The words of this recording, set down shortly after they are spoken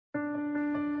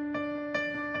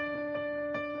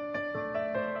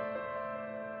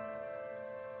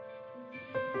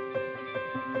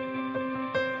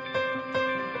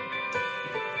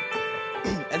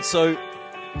And so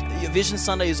your Vision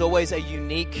Sunday is always a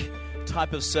unique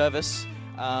type of service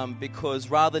because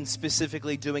rather than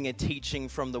specifically doing a teaching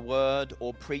from the Word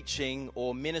or preaching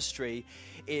or ministry,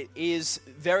 it is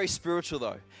very spiritual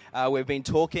though. We've been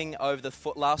talking over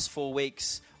the last 4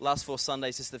 weeks, last 4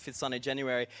 Sundays, this is the 5th Sunday of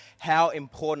January, how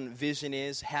important vision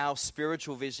is, how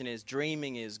spiritual vision is,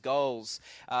 dreaming is, goals.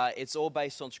 It's all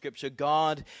based on Scripture.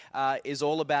 God is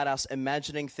all about us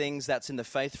imagining things that's in the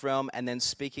faith realm and then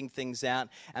speaking things out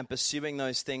and pursuing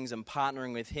those things and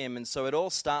partnering with Him. And so it all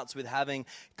starts with having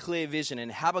clear vision. In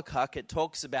Habakkuk, it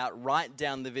talks about write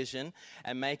down the vision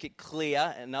and make it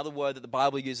clear. Another word that the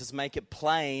Bible uses, make it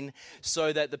plain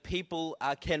so that the people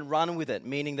can run with it,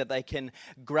 meaning that they can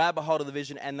grab a hold of the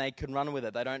vision and they can run with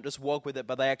it. They don't just walk with it,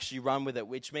 but they actually run with it,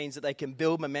 which means that they can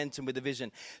build momentum with the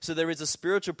vision. So there is a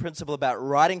spiritual principle about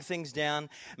writing things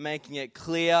down, making it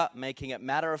clear, making it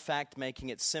matter of fact, making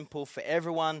it simple for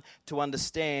everyone to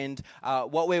understand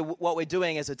what we're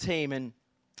doing as a team. And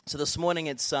so this morning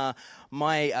it's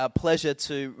my pleasure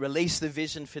to release the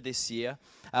vision for this year,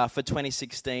 for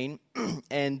 2016.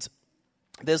 And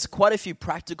there's quite a few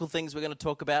practical things we're going to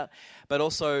talk about, but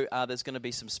also there's going to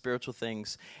be some spiritual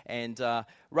things. And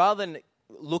rather than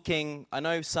looking, I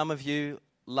know some of you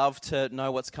love to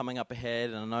know what's coming up ahead,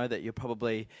 and I know that you're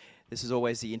probably, this is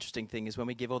always the interesting thing, is when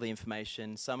we give all the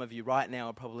information, some of you right now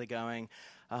are probably going,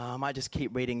 I might just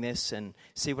keep reading this and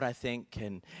see what I think.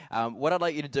 And what I'd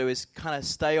like you to do is kind of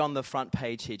stay on the front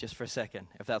page here just for a second,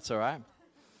 if that's all right.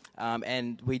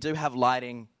 And we do have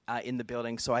lighting in the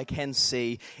building, so I can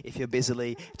see if you're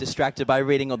busily distracted by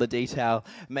reading all the detail,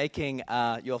 making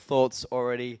your thoughts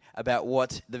already about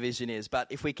what the vision is. But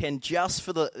if we can, just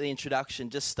for the introduction,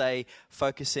 just stay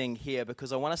focusing here,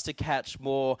 because I want us to catch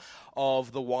more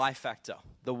of the why factor,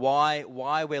 the why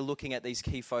we're looking at these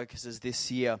key focuses this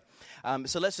year.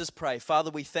 So let's just pray.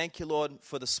 Father, we thank you, Lord,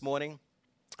 for this morning.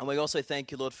 And we also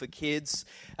thank you, Lord, for kids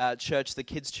church. The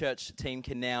kids church team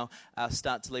can now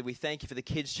start to lead. We thank you for the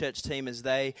kids church team as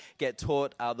they get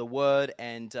taught the word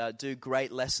and do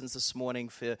great lessons this morning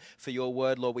for your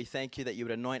word, Lord. We thank you that you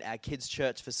would anoint our kids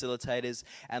church facilitators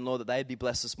and, Lord, that they'd be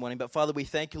blessed this morning. But, Father, we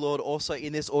thank you, Lord, also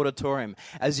in this auditorium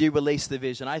as you release the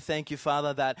vision. I thank you,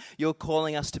 Father, that you're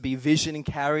calling us to be vision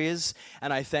carriers.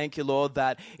 And I thank you, Lord,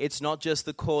 that it's not just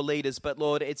the core leaders, but,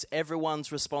 Lord, it's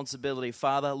everyone's responsibility,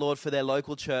 Father, Lord, for their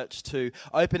local church to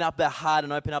open up their heart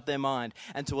and open up their mind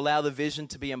and to allow the vision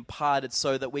to be imparted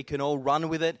so that we can all run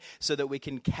with it, so that we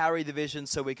can carry the vision,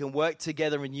 so we can work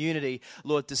together in unity,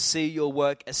 Lord, to see your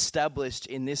work established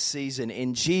in this season.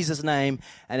 In Jesus' name,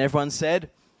 and everyone said,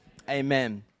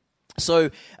 amen. So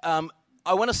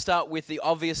I want to start with the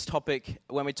obvious topic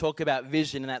when we talk about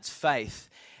vision, and that's faith.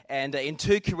 And in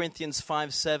 2 Corinthians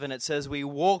 5:7, it says, we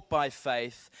walk by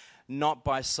faith, not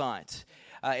by sight.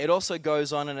 It also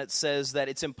goes on and it says that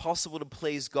it's impossible to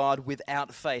please God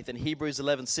without faith. In Hebrews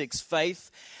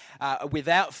 11:6,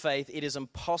 without faith, it is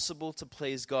impossible to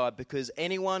please God, because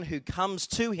anyone who comes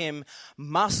to Him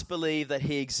must believe that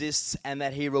He exists and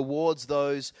that He rewards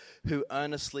those who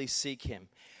earnestly seek Him.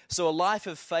 So a life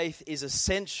of faith is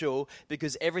essential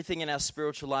because everything in our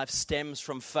spiritual life stems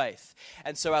from faith.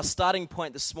 And so our starting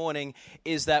point this morning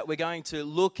is that we're going to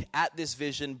look at this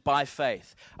vision by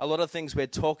faith. A lot of things we're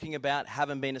talking about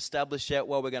haven't been established yet.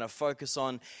 What we're going to focus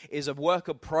on is a work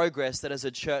of progress that as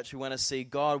a church we want to see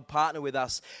God partner with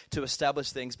us to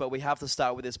establish things, but we have to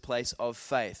start with this place of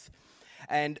faith.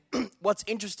 And what's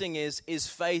interesting is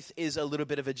faith is a little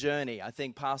bit of a journey. I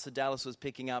think Pastor Dallas was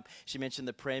picking up, she mentioned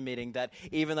the prayer meeting, that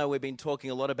even though we've been talking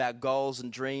a lot about goals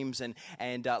and dreams,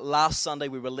 and last Sunday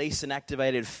we released and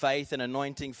activated faith and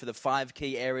anointing for the 5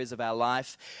 key areas of our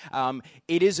life,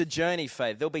 it is a journey,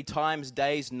 faith. There'll be times,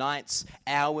 days, nights,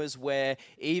 hours where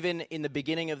even in the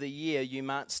beginning of the year you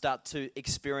might start to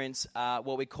experience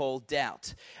what we call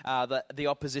doubt, the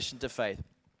opposition to faith.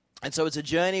 And so it's a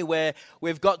journey where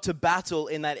we've got to battle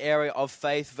in that area of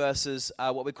faith versus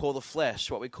what we call the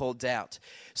flesh, what we call doubt.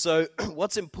 So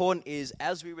what's important is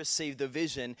as we receive the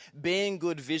vision, being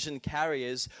good vision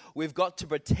carriers, we've got to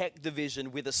protect the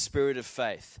vision with a spirit of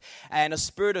faith. And a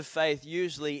spirit of faith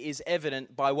usually is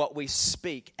evident by what we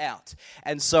speak out.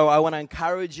 And so I want to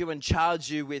encourage you and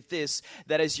charge you with this,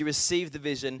 that as you receive the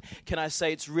vision, can I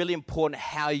say it's really important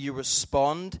how you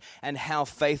respond and how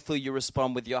faithful you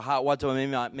respond with your heart. What do I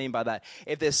mean mean by that?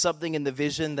 If there's something in the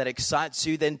vision that excites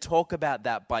you, then talk about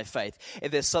that by faith.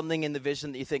 If there's something in the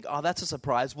vision that you think, oh, that's a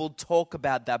surprise, we'll talk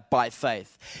about that by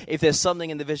faith. If there's something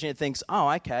in the vision you think, oh,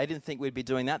 okay, I didn't think we'd be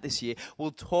doing that this year,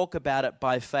 we'll talk about it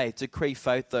by faith, decree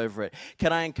faith over it.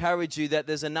 Can I encourage you that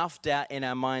there's enough doubt in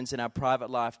our minds in our private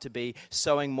life to be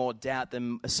sowing more doubt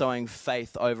than sowing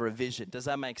faith over a vision? Does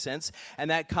that make sense?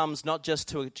 And that comes not just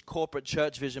to a corporate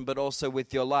church vision, but also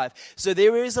with your life. So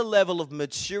there is a level of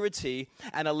maturity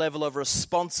and a level of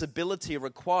responsibility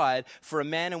required for a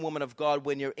man and woman of God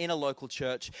when you're in a local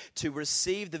church to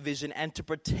receive the vision and to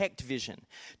protect vision,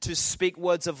 to speak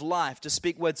words of life, to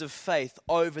speak words of faith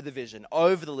over the vision,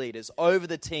 over the leaders, over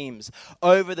the teams,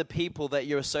 over the people that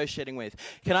you're associating with.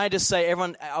 Can I just say,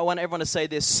 I want everyone to say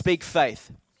this, speak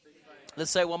faith.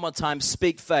 Let's say it one more time,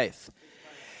 speak faith.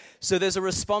 So there's a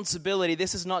responsibility.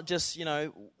 This is not just,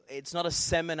 it's not a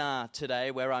seminar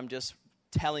today where I'm just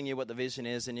telling you what the vision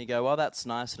is and you go, oh, that's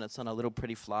nice, and it's on a little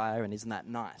pretty flyer, and isn't that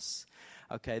nice?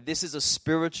 Okay, this is a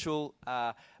spiritual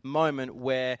moment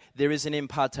where there is an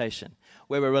impartation,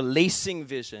 where we're releasing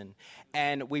vision,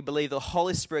 and we believe the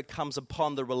Holy Spirit comes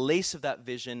upon the release of that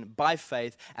vision by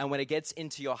faith, and when it gets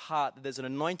into your heart, there's an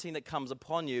anointing that comes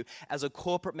upon you as a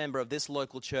corporate member of this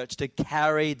local church to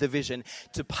carry the vision,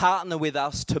 to partner with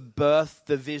us to birth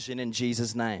the vision in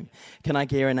Jesus' name. Can I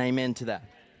hear an amen to that?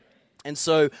 And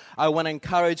so I want to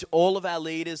encourage all of our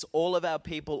leaders, all of our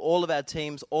people, all of our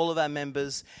teams, all of our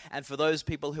members, and for those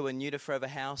people who are new to Forever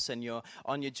House and you're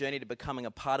on your journey to becoming a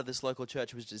part of this local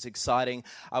church, which is exciting,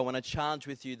 I want to challenge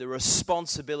with you the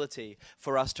responsibility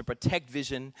for us to protect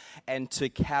vision and to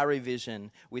carry vision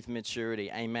with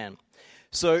maturity. Amen.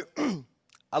 So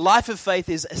a life of faith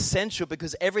is essential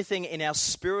because everything in our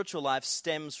spiritual life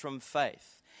stems from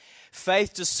faith.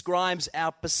 Faith describes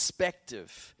our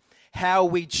perspective, how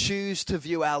we choose to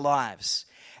view our lives.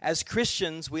 As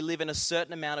Christians, we live in a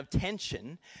certain amount of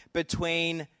tension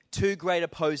between two great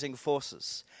opposing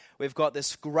forces. We've got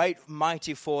this great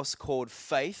mighty force called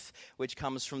faith, which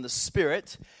comes from the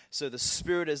Spirit. So the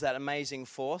Spirit is that amazing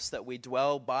force that we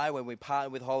dwell by when we partner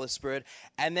with Holy Spirit.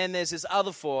 And then there's this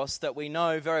other force that we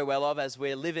know very well of as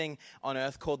we're living on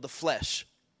earth called the flesh.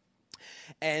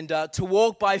 And to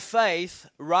walk by faith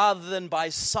rather than by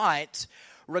sight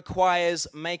requires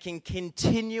making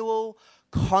continual,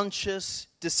 conscious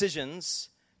decisions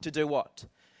to do what?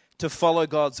 To follow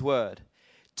God's word,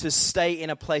 to stay in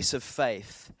a place of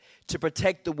faith, to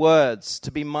protect the words,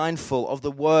 to be mindful of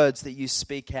the words that you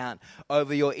speak out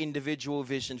over your individual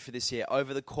vision for this year,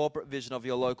 over the corporate vision of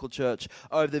your local church,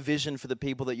 over the vision for the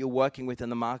people that you're working with in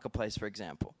the marketplace, for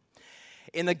example.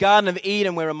 In the Garden of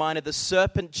Eden, we're reminded the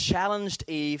serpent challenged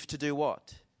Eve to do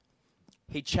what?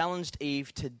 He challenged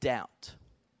Eve to doubt.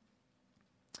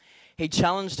 He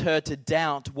challenged her to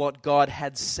doubt what God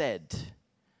had said.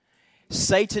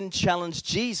 Satan challenged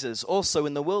Jesus also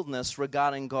in the wilderness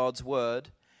regarding God's word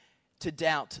to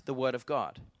doubt the word of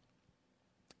God.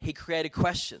 He created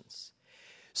questions.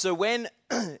 So when,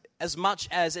 as much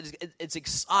as it's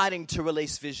exciting to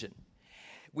release vision,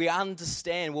 we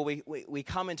understand, we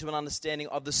come into an understanding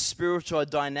of the spiritual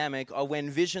dynamic of when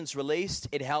vision's released,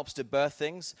 it helps to birth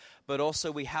things, but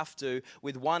also we have to,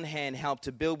 with one hand, help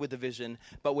to build with the vision,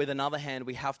 but with another hand,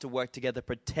 we have to work together to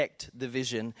protect the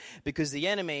vision, because the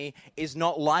enemy is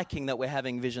not liking that we're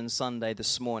having Vision Sunday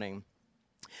this morning.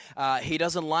 He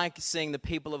doesn't like seeing the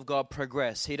people of God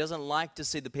progress. He doesn't like to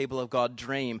see the people of God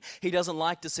dream. He doesn't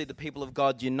like to see the people of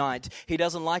God unite. He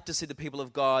doesn't like to see the people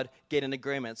of God get in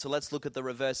agreement. So let's look at the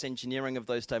reverse engineering of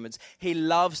those statements. He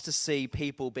loves to see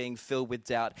people being filled with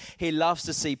doubt. He loves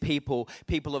to see people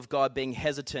of God being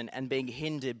hesitant and being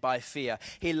hindered by fear.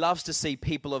 He loves to see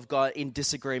people of God in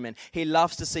disagreement. He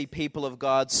loves to see people of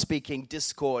God speaking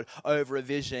discord over a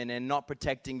vision and not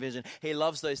protecting vision. He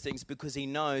loves those things because he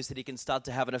knows that he can start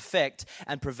to have an effect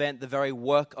and prevent the very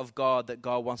work of God that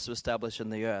God wants to establish in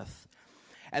the earth.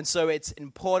 And so it's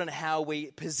important how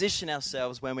we position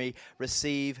ourselves when we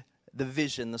receive the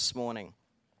vision this morning.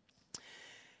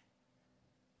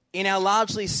 In our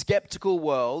largely skeptical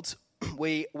world,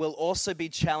 we will also be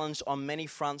challenged on many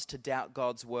fronts to doubt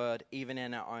God's word, even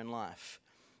in our own life.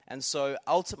 And so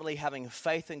ultimately having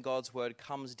faith in God's word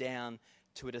comes down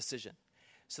to a decision.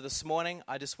 So this morning,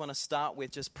 I just want to start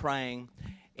with just praying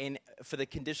for the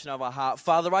condition of our heart.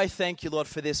 Father, I thank you, Lord,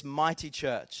 for this mighty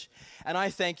church. And I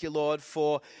thank you, Lord,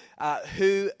 for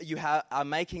who you are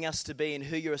making us to be and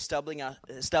who you're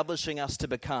establishing us to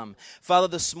become. Father,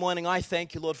 this morning I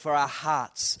thank you, Lord, for our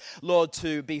hearts, Lord,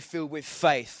 to be filled with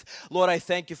faith. Lord, I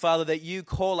thank you, Father, that you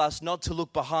call us not to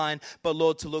look behind, but,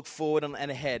 Lord, to look forward and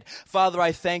ahead. Father,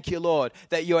 I thank you, Lord,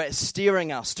 that you're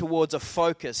steering us towards a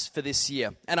focus for this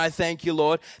year. And I thank you,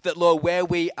 Lord, that, Lord, where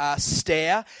we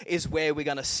stare is where we're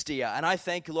going to steer. And I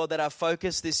thank you, Lord, that our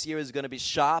focus this year is going to be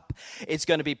sharp. It's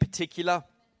going to be particular.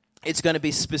 It's going to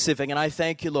be specific. And I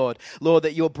thank you, Lord,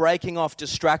 that you're breaking off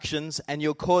distractions and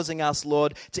you're causing us,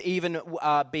 Lord, to even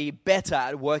be better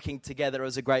at working together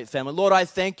as a great family. Lord, I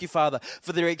thank you, Father,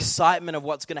 for the excitement of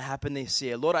what's going to happen this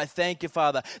year. Lord, I thank you,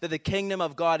 Father, that the kingdom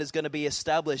of God is going to be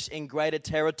established in greater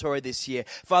territory this year.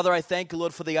 Father, I thank you,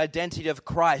 Lord, for the identity of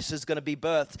Christ is going to be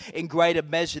birthed in greater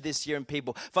measure this year in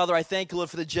people. Father, I thank you,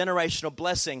 Lord, for the generational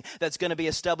blessing that's going to be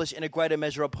established in a greater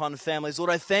measure upon families.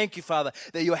 Lord, I thank you, Father,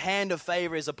 that your hand of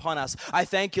favor is upon us. I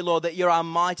thank you, Lord, that you're our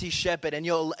mighty shepherd and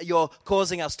you're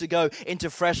causing us to go into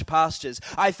fresh pastures.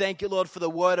 I thank you, Lord, for the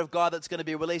word of God that's going to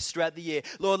be released throughout the year.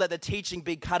 Lord, let the teaching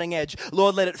be cutting edge.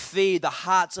 Lord, let it feed the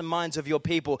hearts and minds of your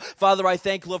people. Father, I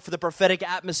thank you, Lord, for the prophetic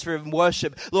atmosphere of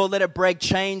worship. Lord, let it break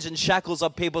chains and shackles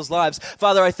of people's lives.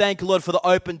 Father, I thank you, Lord, for the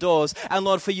open doors and,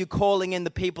 Lord, for you calling in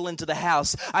the people into the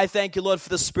house. I thank you, Lord, for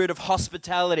the spirit of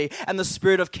hospitality and the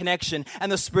spirit of connection and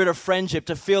the spirit of friendship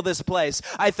to fill this place.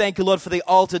 I thank you, Lord, for the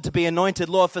altar to be anointed,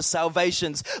 Lord, for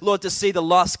salvations, Lord, to see the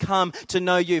lost come to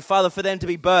know you. Father, for them to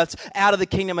be birthed out of the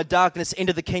kingdom of darkness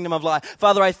into the kingdom of light.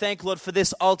 Father, I thank, Lord, for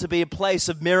this altar to be a place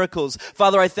of miracles.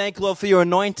 Father, I thank, Lord, for your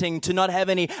anointing to not have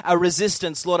any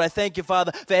resistance. Lord, I thank you,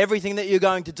 Father, for everything that you're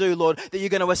going to do, Lord, that you're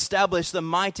going to establish the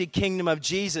mighty kingdom of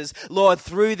Jesus, Lord,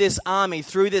 through this army,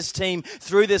 through this team,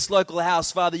 through this local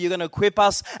house. Father, you're going to equip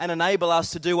us and enable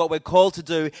us to do what we're called to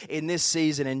do in this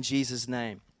season in Jesus'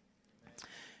 name.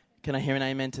 Can I hear an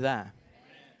amen to that?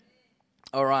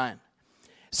 All right.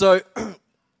 So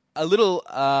a little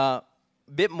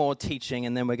bit more teaching,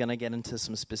 and then we're going to get into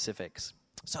some specifics.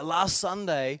 So last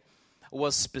Sunday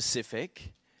was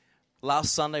specific.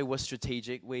 Last Sunday was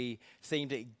strategic. We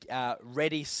themed it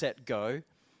Ready, Set, Go.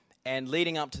 And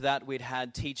leading up to that, we'd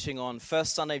had teaching on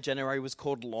first Sunday of January was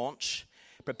called Launch,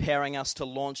 preparing us to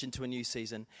launch into a new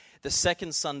season. The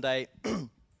second Sunday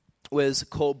was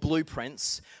called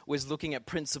Blueprints, was looking at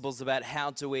principles about how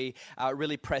do we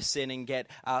really press in and get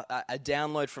a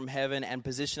download from heaven and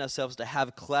position ourselves to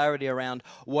have clarity around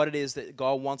what it is that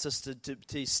God wants us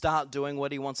to start doing,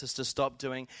 what he wants us to stop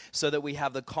doing, so that we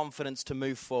have the confidence to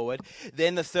move forward.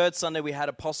 Then the third Sunday, we had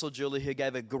Apostle Julie, who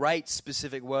gave a great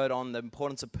specific word on the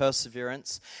importance of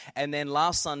perseverance. And then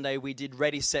last Sunday, we did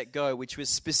Ready, Set, Go, which was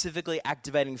specifically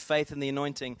activating faith and the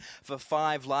anointing for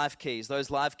 5 life keys.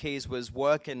 Those life keys was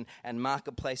work and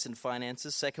marketplace and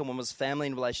finances. Second one was family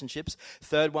and relationships.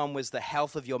 Third one was the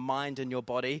health of your mind and your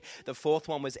body. The fourth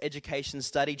one was education,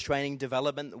 study, training,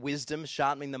 development, wisdom,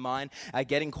 sharpening the mind,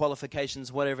 getting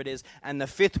qualifications, whatever it is. And the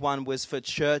fifth one was for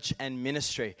church and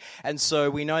ministry. And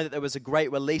so we know that there was a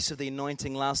great release of the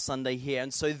anointing last Sunday here.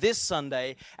 And so this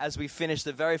Sunday, as we finish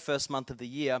the very first month of the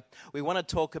year, we want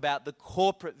to talk about the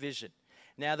corporate vision.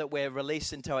 Now that we're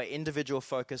released into our individual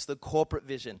focus, the corporate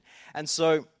vision. And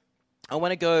so I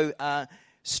want to go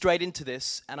straight into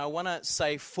this, and I want to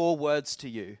say 4 words to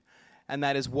you, and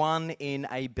that is 1 in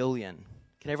a billion.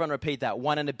 Can everyone repeat that?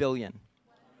 1 in a billion.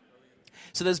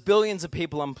 So there's billions of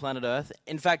people on planet Earth.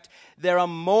 In fact, there are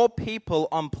more people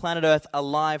on planet Earth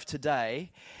alive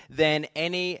today than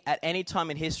at any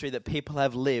time in history that people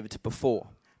have lived before.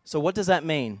 So what does that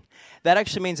mean? That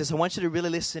actually means this. I want you to really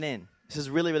listen in. This is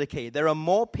really, really key. There are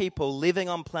more people living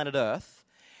on planet Earth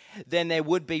than there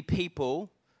would be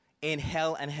people in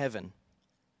hell and heaven.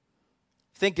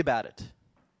 Think about it.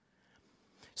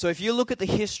 So if you look at the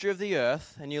history of the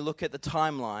earth and you look at the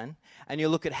timeline and you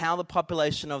look at how the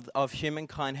population of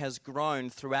humankind has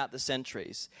grown throughout the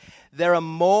centuries, there are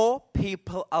more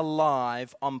people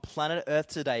alive on planet Earth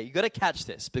today. You've got to catch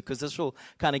this because this will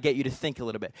kind of get you to think a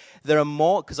little bit. There are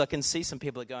more, because I can see some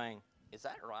people are going, is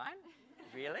that right?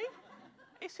 Really?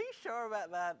 Is he sure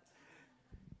about that?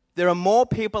 There are more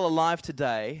people alive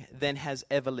today than has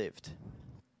ever lived.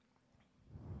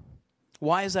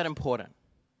 Why is that important?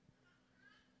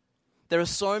 There are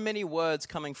so many words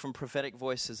coming from prophetic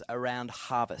voices around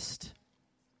harvest.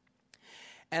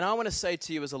 And I want to say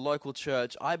to you as a local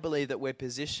church, I believe that we're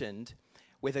positioned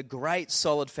with a great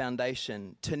solid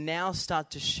foundation to now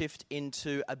start to shift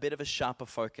into a bit of a sharper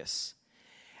focus.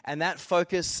 And that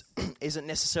focus isn't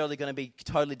necessarily going to be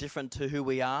totally different to who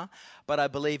we are, but I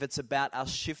believe it's about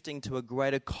us shifting to a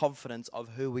greater confidence of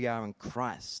who we are in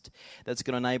Christ that's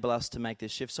going to enable us to make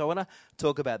this shift. So I want to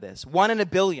talk about this. 1 in a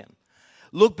billion.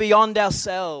 Look beyond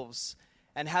ourselves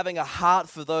and having a heart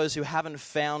for those who haven't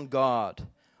found God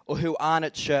or who aren't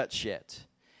at church yet.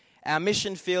 Our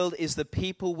mission field is the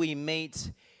people we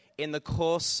meet in the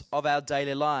course of our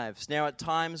daily lives. Now, at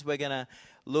times we're going to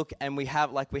look, and we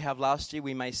have, like we have last year,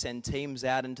 we may send teams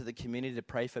out into the community to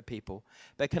pray for people.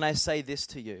 But can I say this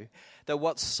to you? That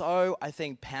what's so, I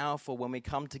think, powerful when we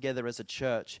come together as a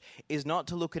church is not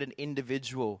to look at an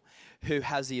individual who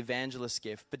has the evangelist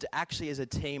gift, but to actually as a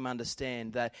team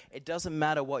understand that it doesn't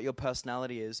matter what your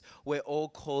personality is. We're all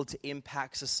called to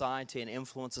impact society and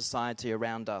influence society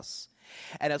around us.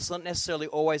 And it's not necessarily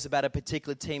always about a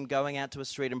particular team going out to a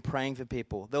street and praying for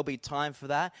people. There'll be time for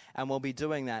that, and we'll be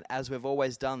doing that as we've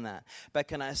always done that. But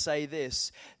can I say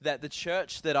this, that the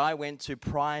church that I went to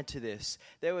prior to this,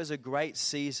 there was a great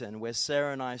season where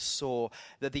Sarah and I saw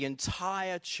that the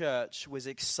entire church was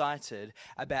excited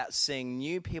about seeing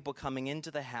new people coming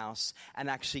into the house and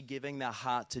actually giving their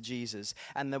heart to Jesus.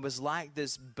 And there was like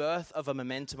this birth of a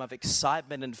momentum of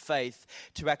excitement and faith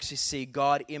to actually see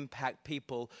God impact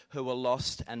people who were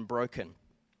lost and broken.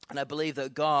 And I believe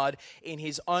that God, in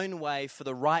his own way, for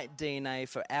the right DNA,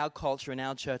 for our culture and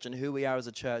our church and who we are as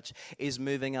a church, is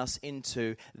moving us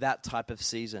into that type of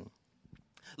season.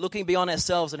 Looking beyond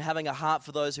ourselves and having a heart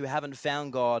for those who haven't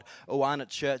found God or aren't at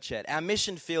church yet. Our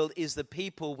mission field is the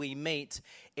people we meet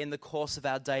in the course of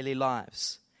our daily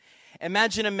lives.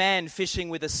 Imagine a man fishing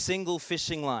with a single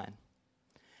fishing line.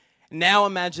 Now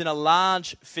imagine a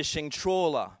large fishing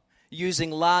trawler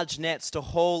using large nets to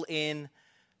haul in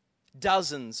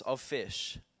dozens of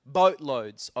fish,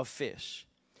 boatloads of fish.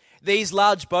 These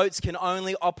large boats can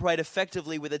only operate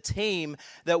effectively with a team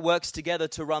that works together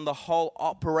to run the whole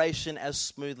operation as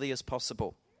smoothly as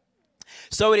possible.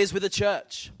 So it is with the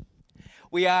church.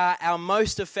 We are our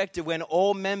most effective when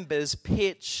all members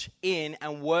pitch in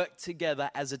and work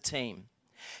together as a team.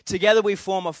 Together we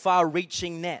form a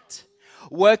far-reaching net.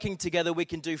 Working together, we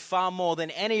can do far more than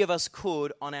any of us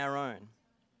could on our own.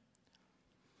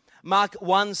 Mark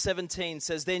 1:17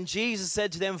 says, "Then Jesus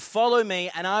said to them, 'Follow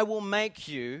me, and I will make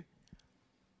you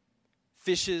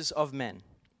fishers of men.'"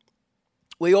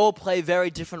 We all play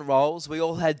very different roles. We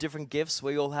all have different gifts.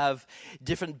 We all have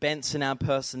different bents in our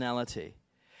personality.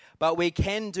 But we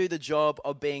can do the job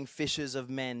of being fishers of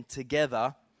men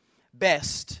together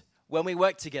best when we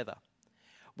work together,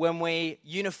 when we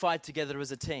unify together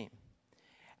as a team.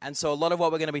 And so a lot of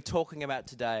what we're going to be talking about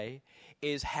today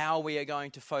is how we are going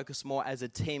to focus more as a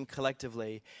team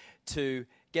collectively to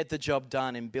get the job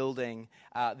done in building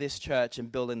this church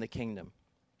and building the kingdom.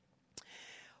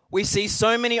 We see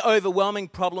so many overwhelming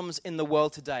problems in the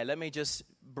world today. Let me just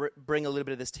bring a little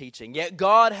bit of this teaching. Yet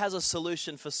God has a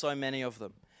solution for so many of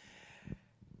them.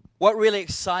 What really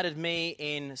excited me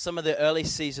in some of the early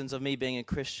seasons of me being a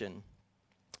Christian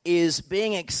is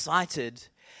being excited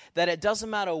that it doesn't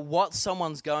matter what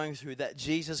someone's going through, that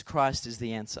Jesus Christ is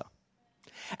the answer.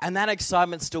 And that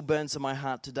excitement still burns in my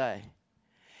heart today.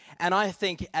 And I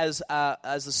think as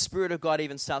the Spirit of God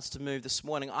even starts to move this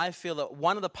morning, I feel that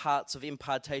one of the parts of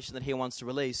impartation that he wants to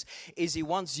release is he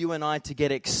wants you and I to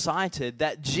get excited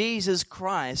that Jesus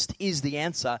Christ is the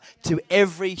answer to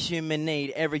every human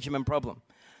need, every human problem.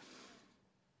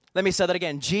 Let me say that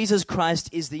again. Jesus Christ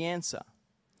is the answer.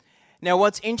 Now,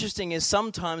 what's interesting is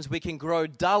sometimes we can grow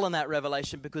dull in that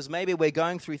revelation because maybe we're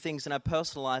going through things in our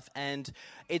personal life and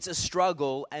it's a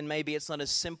struggle and maybe it's not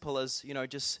as simple as,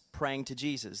 just praying to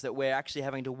Jesus, that we're actually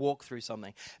having to walk through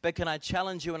something. But can I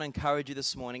challenge you and encourage you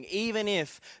this morning, even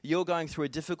if you're going through a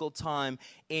difficult time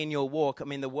in your walk,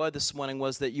 the word this morning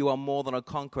was that you are more than a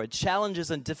conqueror. Challenges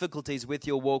and difficulties with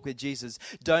your walk with Jesus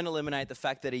don't eliminate the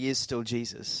fact that he is still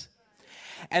Jesus.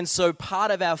 And so part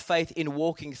of our faith in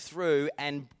walking through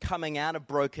and coming out of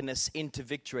brokenness into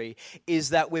victory is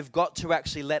that we've got to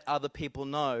actually let other people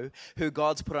know who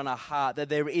God's put on our heart, that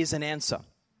there is an answer.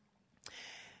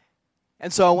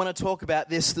 And so I want to talk about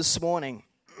this morning.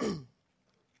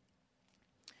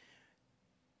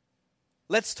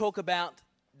 Let's talk about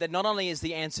that not only is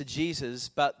the answer Jesus,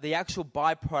 but the actual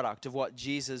byproduct of what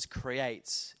Jesus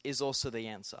creates is also the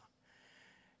answer.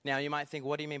 Now, you might think,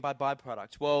 what do you mean by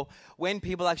byproduct? Well, when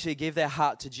people actually give their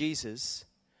heart to Jesus,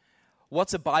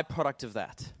 what's a byproduct of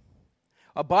that?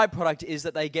 A byproduct is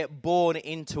that they get born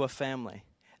into a family.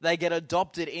 They get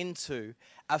adopted into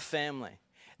a family.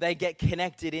 They get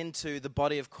connected into the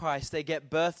body of Christ. They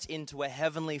get birthed into a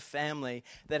heavenly family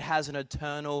that has an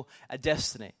eternal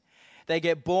destiny. They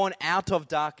get born out of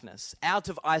darkness, out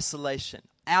of isolation,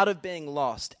 out of being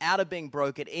lost, out of being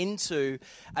broken, into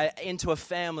a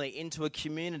family, into a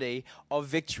community of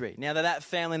victory. Now, that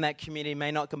family and that community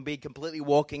may not be completely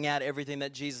walking out everything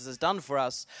that Jesus has done for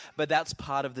us, but that's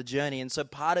part of the journey. And so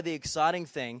part of the exciting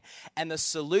thing and the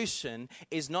solution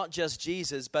is not just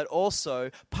Jesus, but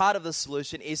also part of the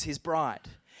solution is his bride.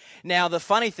 Now, the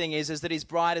funny thing is that his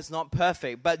bride is not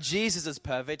perfect, but Jesus is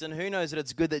perfect, and who knows that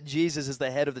it's good that Jesus is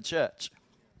the head of the church.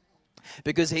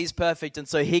 Because he's perfect, and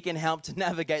so he can help to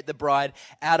navigate the bride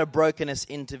out of brokenness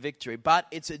into victory. But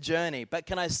it's a journey. But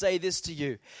can I say this to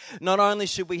you? Not only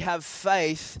should we have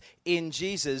faith in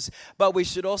Jesus, but we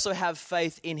should also have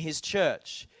faith in his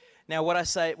church. Now, what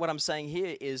I'm saying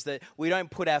here is that we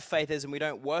don't put our faith as in we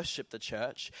don't worship the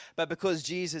church, but because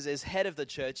Jesus is head of the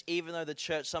church, even though the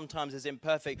church sometimes is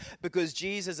imperfect, because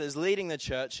Jesus is leading the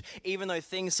church, even though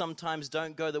things sometimes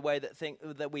don't go the way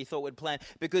that we thought would plan,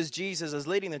 because Jesus is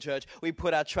leading the church, we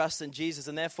put our trust in Jesus,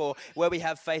 and therefore, where we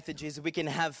have faith in Jesus, we can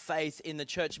have faith in the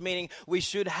church, meaning we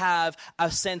should have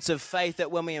a sense of faith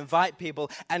that when we invite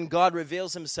people and God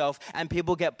reveals himself and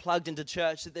people get plugged into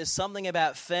church, that there's something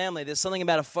about family, there's something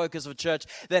about a focus of church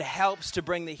that helps to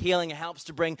bring the healing, helps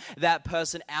to bring that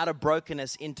person out of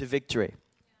brokenness into victory.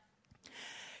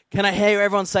 Can I hear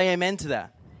everyone say amen to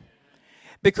that?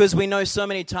 Because we know so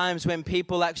many times when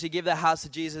people actually give their hearts to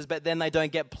Jesus, but then they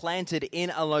don't get planted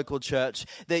in a local church,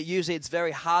 that usually it's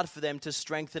very hard for them to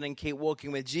strengthen and keep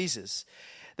walking with Jesus.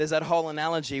 There's that whole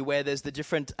analogy where there's the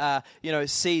different,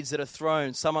 seeds that are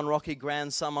thrown, some on rocky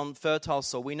ground, some on fertile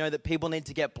soil. We know that people need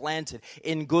to get planted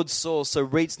in good soil, so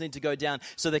roots need to go down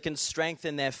so they can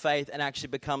strengthen their faith and actually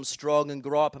become strong and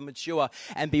grow up and mature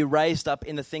and be raised up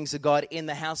in the things of God, in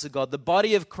the house of God. The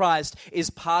body of Christ is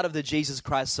part of the Jesus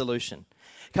Christ solution.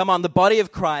 Come on, the body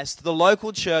of Christ, the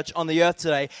local church on the earth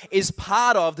today, is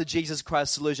part of the Jesus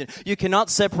Christ solution. You cannot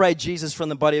separate Jesus from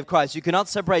the body of Christ. You cannot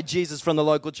separate Jesus from the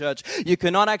local church. You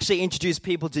cannot actually introduce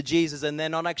people to Jesus and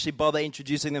then not actually bother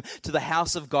introducing them to the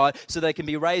house of God so they can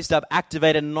be raised up,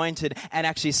 activated, anointed, and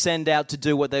actually send out to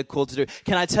do what they're called to do.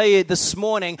 Can I tell you this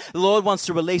morning, the Lord wants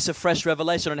to release a fresh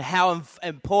revelation on how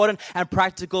important and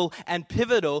practical and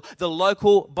pivotal the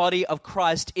local body of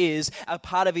Christ is, a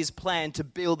part of his plan to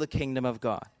build the kingdom of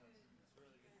God.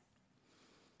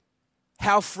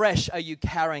 How fresh are you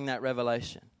carrying that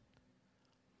revelation?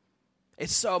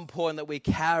 It's so important that we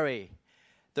carry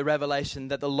the revelation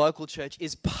that the local church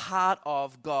is part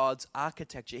of God's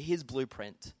architecture, his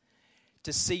blueprint,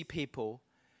 to see people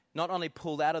not only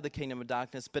pulled out of the kingdom of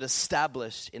darkness, but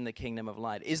established in the kingdom of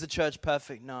light. Is the church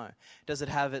perfect? No. Does it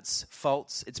have its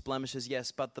faults, its blemishes?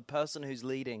 Yes. But the person who's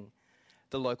leading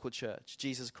the local church,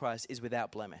 Jesus Christ, is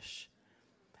without blemish.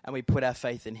 And we put our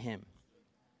faith in him.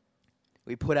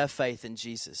 We put our faith in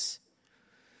Jesus.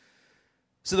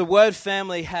 So the word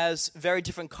family has very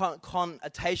different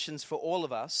connotations for all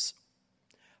of us.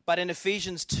 But in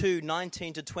Ephesians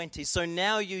 2:19-20, so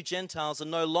now you Gentiles are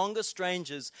no longer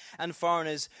strangers and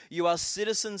foreigners. You are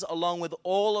citizens along with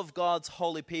all of God's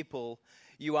holy people.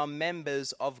 You are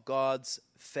members of God's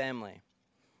family.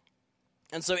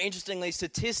 And so interestingly,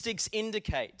 statistics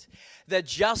indicate that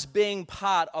just being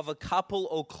part of a couple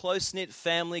or close-knit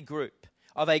family group,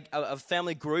 of a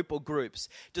family group or groups,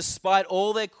 despite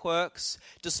all their quirks,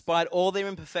 despite all their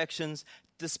imperfections,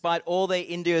 despite all their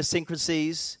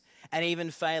idiosyncrasies and even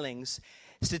failings,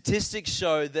 statistics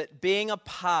show that being a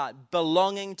part,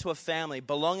 belonging to a family,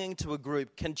 belonging to a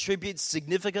group, contributes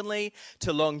significantly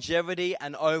to longevity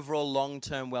and overall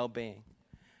long-term well-being.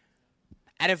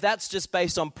 And if that's just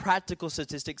based on practical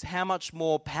statistics, how much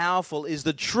more powerful is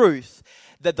the truth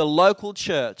that the local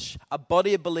church, a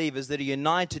body of believers that are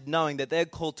united, knowing that they're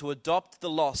called to adopt the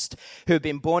lost who have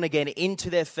been born again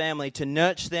into their family, to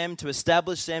nurture them, to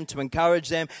establish them, to encourage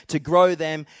them, to grow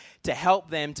them, to help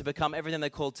them to become everything they're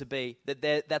called to be.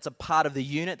 That's a part of the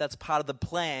unit, that's part of the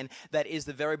plan, that is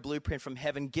the very blueprint from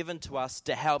heaven given to us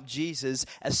to help Jesus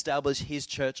establish his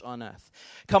church on earth.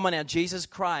 Come on now, Jesus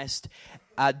Christ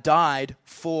died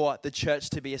for the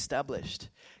church to be established.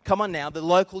 Come on now, the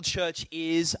local church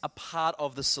is a part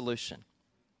of the solution.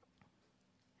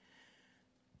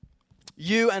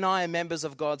 You and I are members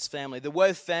of God's family. The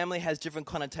word family has different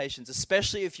connotations,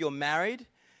 especially if you're married.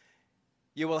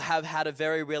 You will have had a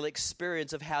very real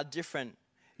experience of how different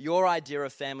your idea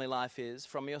of family life is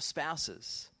from your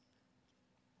spouse's,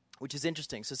 which is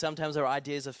interesting. So sometimes our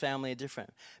ideas of family are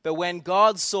different. But when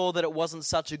God saw that it wasn't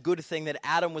such a good thing that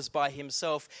Adam was by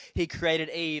himself, he created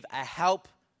Eve, a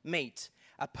helpmeet,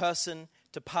 a person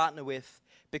to partner with,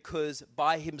 because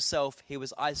by himself he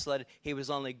was isolated, he was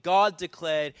lonely. God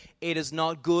declared it is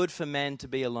not good for man to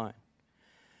be alone.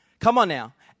 Come on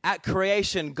now. At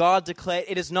creation, God declared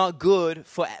it is not good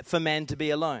for man to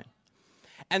be alone.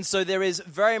 And so there is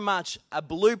very much a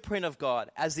blueprint of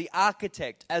God as the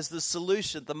architect, as the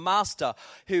solution, the master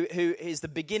who is the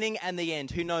beginning and the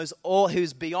end, who knows all,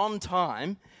 who's beyond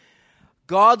time.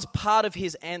 God's part of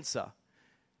his answer. I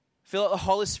feel like the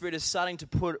Holy Spirit is starting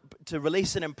to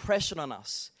release an impression on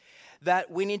us that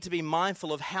we need to be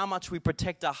mindful of how much we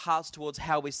protect our hearts towards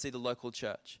how we see the local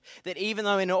church. That even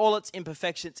though in all its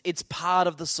imperfections, it's part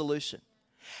of the solution.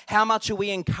 How much are we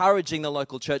encouraging the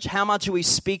local church? How much are we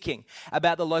speaking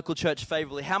about the local church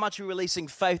favorably? How much are we releasing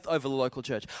faith over the local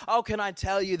church? Oh, can I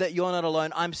tell you that you're not alone?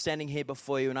 I'm standing here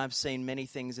before you and I've seen many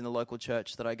things in the local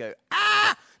church that I go,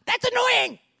 that's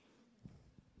annoying.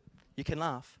 You can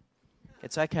laugh.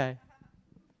 It's okay.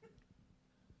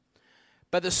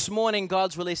 But this morning,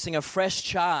 God's releasing a fresh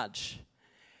charge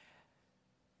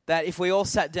that if we all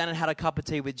sat down and had a cup of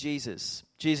tea with Jesus,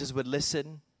 Jesus would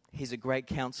listen. He's a great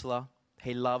counselor.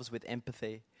 He loves with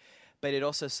empathy. But he'd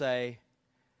also say,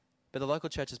 but the local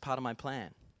church is part of my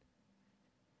plan.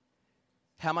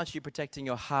 How much are you protecting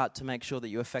your heart to make sure that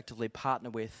you effectively partner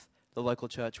with the local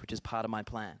church, which is part of my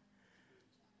plan?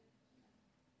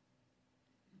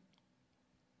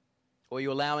 Or are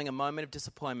you allowing a moment of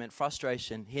disappointment,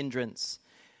 frustration, hindrance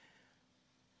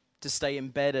to stay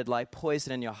embedded like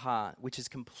poison in your heart, which is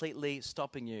completely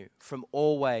stopping you from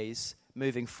always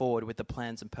moving forward with the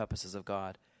plans and purposes of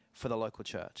God for the local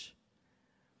church?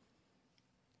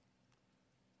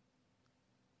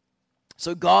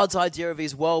 So God's idea of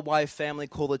his worldwide family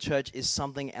called the church is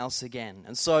something else again.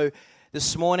 And so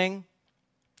this morning,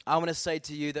 I want to say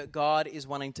to you that God is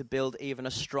wanting to build even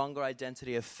a stronger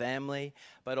identity of family,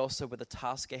 but also with a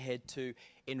task ahead to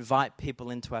invite people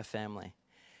into our family,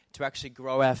 to actually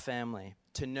grow our family,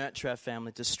 to nurture our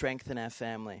family, to strengthen our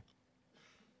family.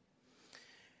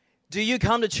 Do you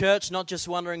come to church not just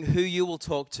wondering who you will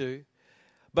talk to,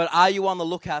 but are you on the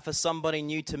lookout for somebody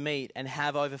new to meet and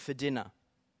have over for dinner?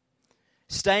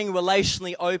 Staying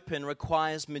relationally open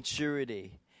requires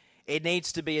maturity. It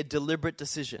needs to be a deliberate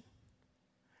decision.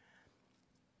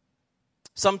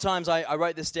 Sometimes I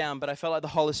wrote this down, but I felt like the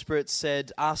Holy Spirit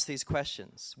said, ask these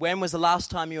questions. When was the last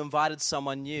time you invited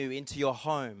someone new into your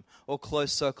home or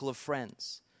close circle of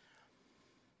friends?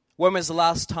 When was the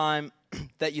last time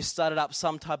that you started up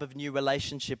some type of new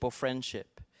relationship or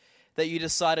friendship? That you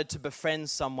decided to befriend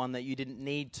someone that you didn't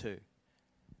need to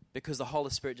because the Holy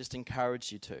Spirit just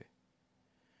encouraged you to?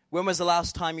 When was the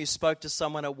last time you spoke to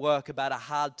someone at work about a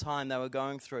hard time they were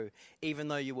going through, even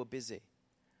though you were busy?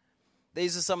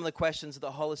 These are some of the questions that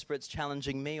the Holy Spirit's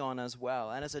challenging me on as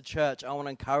well. And as a church, I want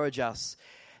to encourage us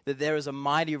that there is a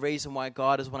mighty reason why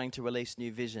God is wanting to release new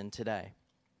vision today.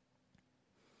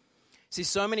 See,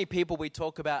 so many people we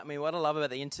talk about, what I love about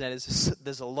the internet is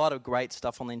there's a lot of great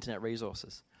stuff on the internet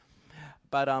resources.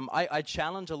 But I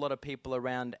challenge a lot of people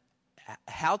around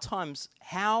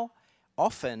how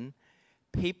often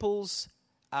people's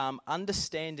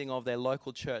understanding of their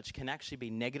local church can actually be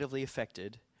negatively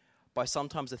affected by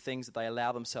sometimes the things that they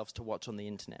allow themselves to watch on the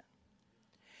internet.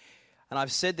 And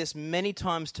I've said this many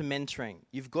times to mentoring.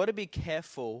 You've got to be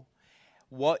careful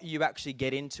what you actually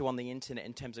get into on the internet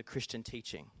in terms of Christian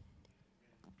teaching.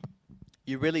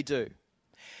 You really do.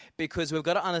 Because we've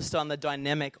got to understand the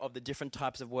dynamic of the different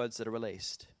types of words that are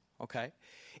released. Okay?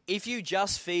 If you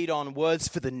just feed on words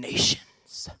for the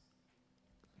nations,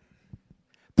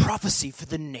 prophecy for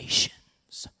the nations,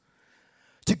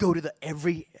 to go to the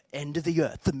every end of the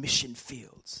earth, the mission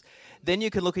fields, then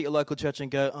you can look at your local church and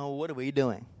go, oh, what are we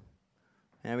doing?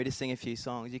 And we just sing a few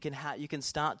songs. You can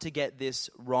start to get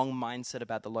this wrong mindset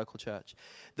about the local church.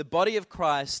 The body of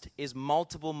Christ is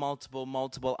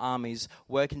multiple armies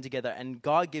working together, and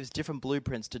God gives different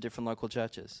blueprints to different local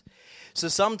churches. So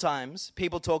sometimes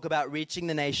people talk about reaching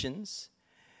the nations,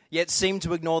 yet seem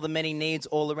to ignore the many needs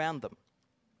all around them.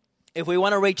 If we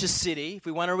want to reach a city, if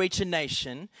we want to reach a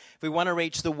nation, if we want to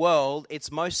reach the world,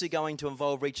 it's mostly going to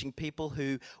involve reaching people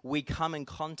who we come in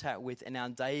contact with in our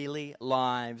daily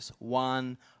lives,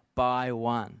 one by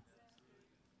one.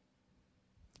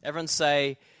 Everyone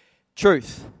say,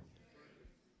 truth.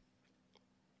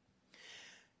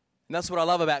 And that's what I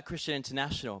love about Christian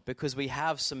International, because we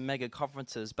have some mega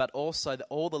conferences, but also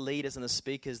all the leaders and the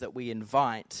speakers that we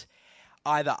invite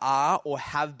either are or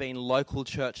have been local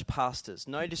church pastors.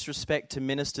 No disrespect to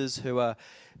ministers who are,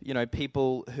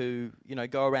 people who,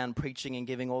 go around preaching and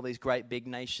giving all these great big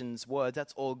nations words.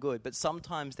 That's all good. But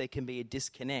sometimes there can be a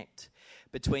disconnect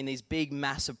between these big,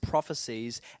 massive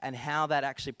prophecies and how that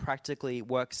actually practically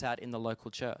works out in the local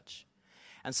church.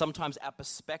 And sometimes our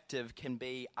perspective can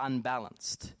be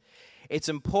unbalanced. It's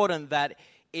important that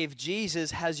if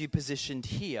Jesus has you positioned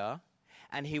here,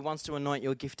 and he wants to anoint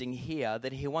your gifting here,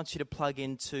 then he wants you to plug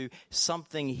into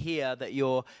something here that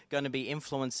you're going to be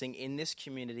influencing in this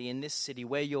community, in this city,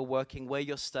 where you're working, where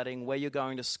you're studying, where you're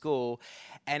going to school,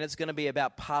 and it's going to be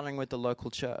about partnering with the local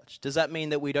church. Does that mean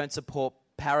that we don't support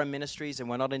para ministries and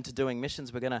we're not into doing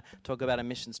missions? We're going to talk about a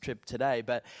missions trip today,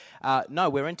 but no,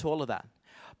 we're into all of that.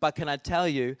 But can I tell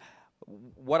you,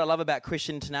 what I love about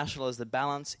Christian International is the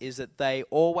balance is that they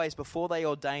always, before they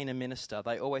ordain a minister,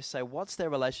 they always say, what's their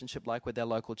relationship like with their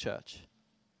local church?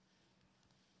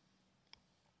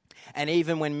 And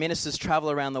even when ministers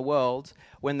travel around the world,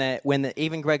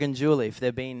 even Greg and Julie, if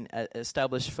they've been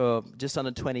established for just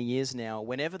under 20 years now,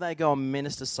 whenever they go and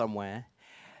minister somewhere,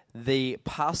 the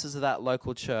pastors of that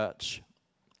local church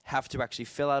have to actually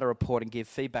fill out a report and give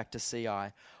feedback to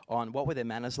CI on what were their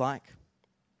manners like,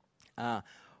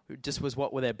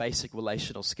 what were their basic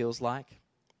relational skills like?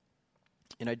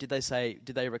 You know, did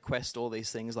they request all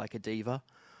these things like a diva?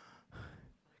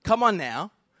 Come on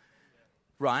now,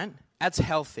 right? That's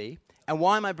healthy. And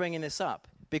why am I bringing this up?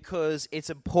 Because it's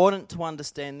important to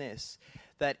understand this,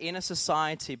 that in a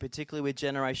society, particularly with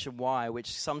Generation Y,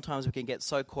 which sometimes we can get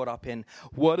so caught up in,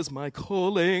 what is my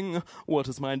calling? What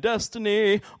is my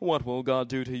destiny? What will God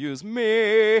do to use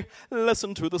me?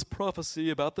 Listen to this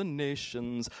prophecy about the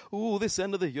nations. Ooh, this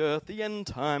end of the earth, the end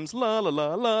times, la la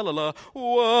la la la la,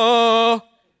 whoa.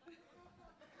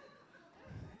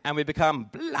 And we become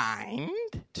blind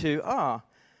to,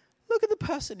 look at the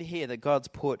person here that God's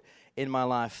put in my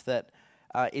life that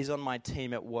is on my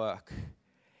team at work.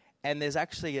 And there's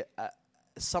actually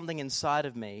something inside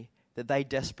of me that they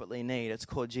desperately need. It's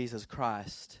called Jesus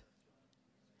Christ.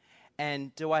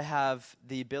 And do I have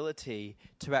the ability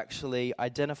to actually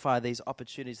identify these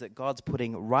opportunities that God's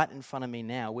putting right in front of me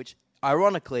now, which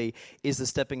ironically is the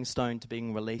stepping stone to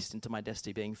being released into my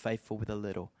destiny, being faithful with a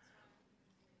little.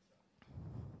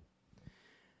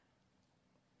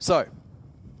 So,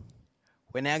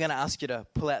 we're now going to ask you to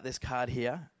pull out this card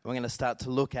here. We're going to start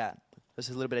to look at this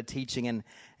is a little bit of teaching and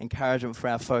encouragement for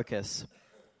our focus.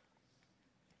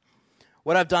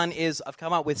 What I've done is I've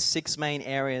come up with 6 main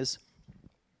areas.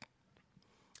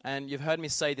 And you've heard me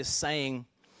say this saying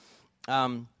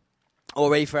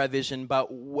already for our vision, but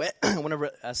I want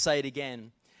to say it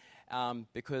again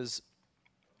because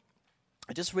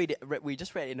we just read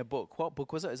it in a book. What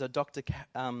book was it? It was a Dr.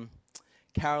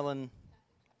 Carolyn,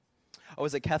 or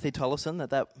was it Kathy Tollison?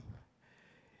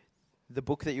 The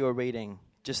book that you were reading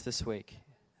just this week,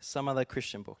 some other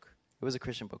Christian book. It was a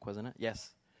Christian book, wasn't it?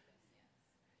 Yes.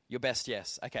 Your Best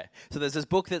Yes. Okay. So there's this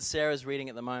book that Sarah's reading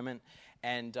at the moment,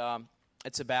 and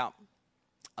it's about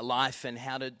a life and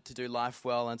how to do life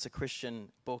well, and it's a Christian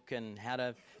book and how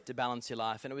to balance your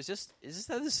life. And it was just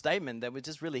this statement that would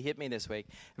just really hit me this week,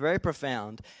 very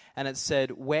profound, and it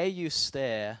said, where you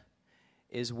stare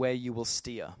is where you will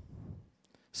steer.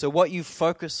 So what you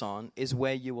focus on is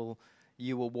where you will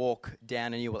walk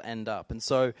down and you will end up. And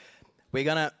so we're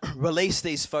going to release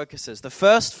these focuses. The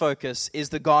first focus is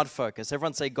the God focus.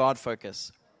 Everyone say God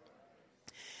focus.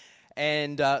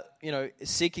 And,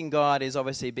 seeking God is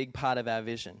obviously a big part of our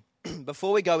vision.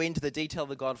 Before we go into the detail of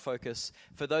the God focus,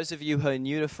 for those of you who are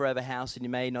new to Forever House and you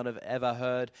may not have ever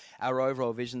heard our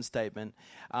overall vision statement,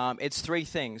 it's 3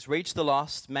 things. Reach the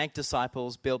lost, make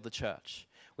disciples, build the church.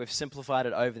 We've simplified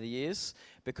it over the years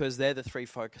because they're the 3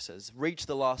 focuses. Reach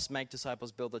the lost, make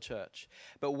disciples, build the church.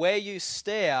 But where you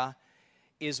stare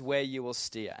is where you will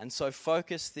steer. And so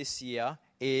focus this year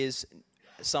is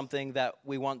something that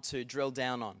we want to drill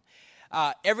down on.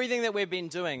 Everything that we've been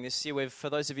doing this year, for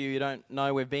those of you who don't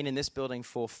know, we've been in this building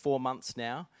for 4 months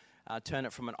now. Turn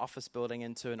it from an office building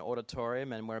into an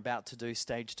auditorium, and we're about to do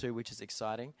stage 2, which is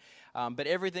exciting. But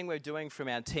everything we're doing, from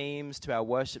our teams to our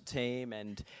worship team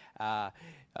and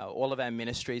all of our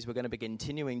ministries, we're going to be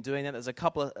continuing doing that. There's a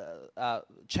couple of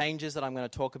changes that I'm going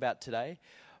to talk about today.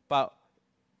 But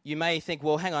you may think,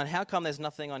 well, hang on, how come there's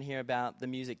nothing on here about the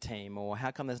music team? Or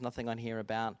how come there's nothing on here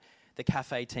about the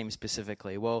cafe team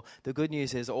specifically? Well, the good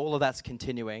news is all of that's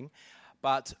continuing.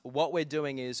 But what we're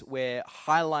doing is we're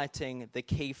highlighting the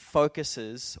key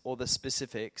focuses or the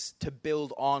specifics to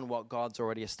build on what God's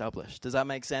already established. Does that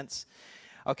make sense?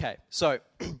 Okay, so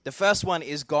the first one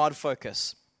is God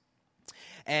focus.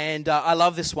 And I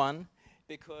love this one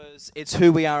because it's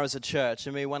who we are as a church,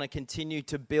 and we want to continue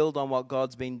to build on what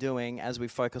God's been doing as we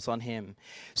focus on Him.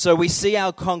 So we see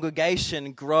our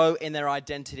congregation grow in their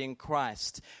identity in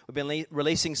Christ. We've been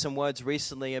releasing some words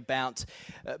recently about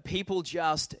people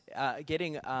just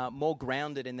getting more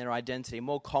grounded in their identity,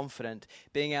 more confident,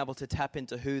 being able to tap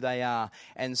into who they are.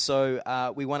 And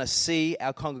so we want to see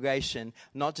our congregation,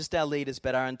 not just our leaders,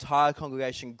 but our entire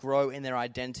congregation grow in their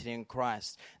identity in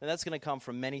Christ. And that's going to come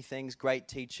from many things: great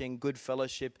teaching, good fellowship,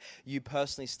 fellowship, you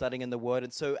personally studying in the Word.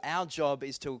 And so our job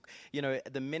is to,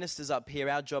 the ministers up here,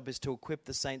 our job is to equip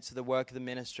the saints for the work of the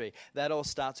ministry. That all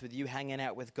starts with you hanging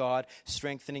out with God,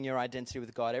 strengthening your identity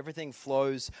with God. Everything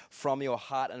flows from your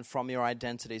heart and from your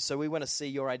identity. So we want to see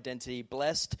your identity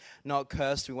blessed, not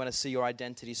cursed. We want to see your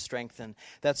identity strengthened.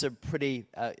 That's a pretty,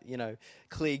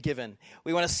 clear given.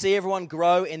 We want to see everyone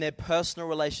grow in their personal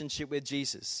relationship with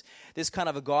Jesus. This kind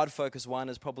of a God-focused one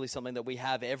is probably something that we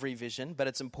have every vision, but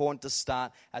it's important to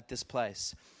start at this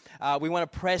place. We want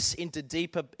to press into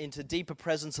deeper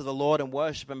presence of the Lord and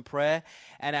worship and prayer.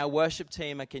 And our worship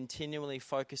team are continually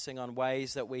focusing on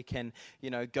ways that we can,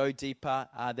 go deeper.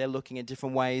 They're looking at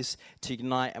different ways to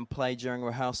ignite and play during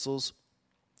rehearsals.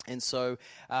 And so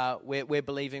we're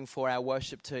believing for our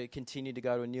worship to continue to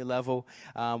go to a new level.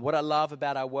 What I love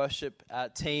about our worship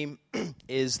team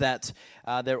is that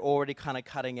they're already kind of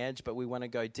cutting edge, but we want to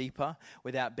go deeper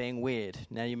without being weird.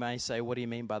 Now you may say, what do you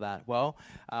mean by that? Well,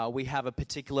 we have a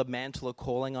particular mantle or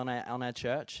calling on our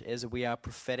church, as we are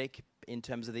prophetic in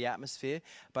terms of the atmosphere,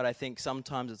 but I think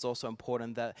sometimes it's also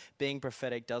important that being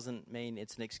prophetic doesn't mean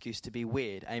it's an excuse to be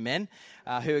weird. Amen?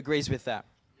 Who agrees with that?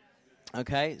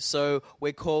 Okay, so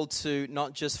we're called to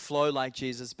not just flow like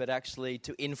Jesus, but actually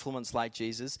to influence like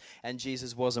Jesus, and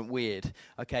Jesus wasn't weird.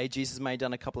 Okay, Jesus may have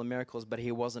done a couple of miracles, but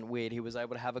he wasn't weird. He was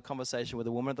able to have a conversation with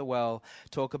a woman at the well,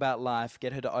 talk about life,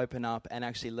 get her to open up, and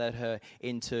actually let her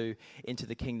into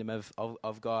the kingdom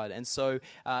of God. And so,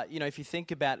 if you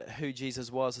think about who Jesus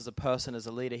was as a person, as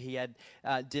a leader, he had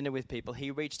dinner with people.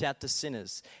 He reached out to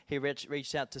sinners. He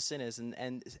reached out to sinners,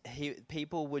 and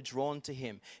people were drawn to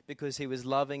him because he was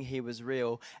loving, he was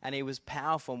real, and he was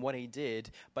powerful in what he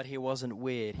did, but he wasn't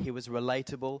weird. He was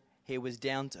relatable. He was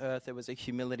down to earth. There was a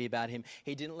humility about him.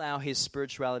 He didn't allow his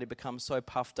spirituality to become so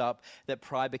puffed up that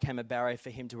pride became a barrier for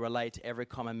him to relate to every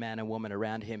common man and woman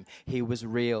around him. He was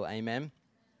real. Amen.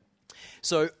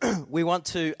 So we want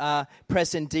to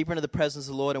press in deeper into the presence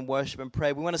of the Lord and worship and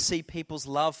pray. We want to see people's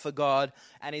love for God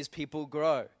and his people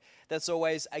grow. That's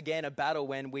always, again, a battle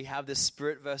when we have this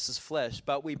spirit versus flesh.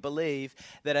 But we believe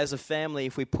that as a family,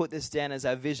 if we put this down as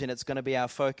our vision, it's going to be our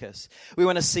focus. We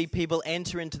want to see people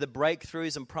enter into the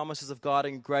breakthroughs and promises of God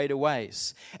in greater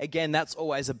ways. Again, that's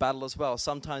always a battle as well.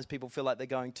 Sometimes people feel like they're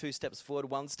going 2 steps forward,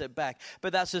 1 step back.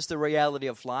 But that's just the reality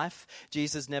of life.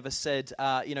 Jesus never said,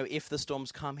 if the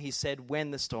storms come. He said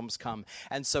when the storms come.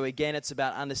 And so again, it's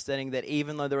about understanding that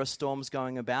even though there are storms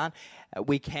going about,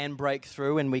 we can break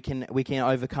through and we can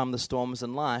overcome the storms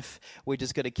in life. We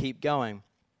just got to keep going.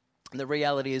 And the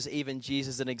reality is, even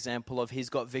Jesus is an example of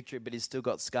he's got victory, but he's still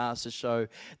got scars to show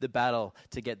the battle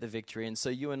to get the victory. And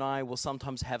so you and I will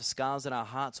sometimes have scars in our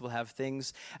hearts. We'll have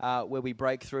things where we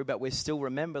break through, but we still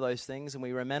remember those things and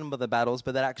we remember the battles,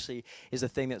 but that actually is a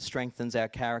thing that strengthens our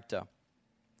character.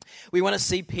 We want to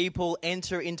see people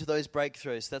enter into those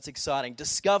breakthroughs. That's exciting.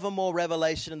 Discover more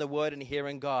revelation in the Word and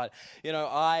hearing God.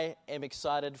 I am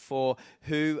excited for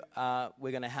who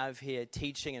we're going to have here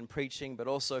teaching and preaching, but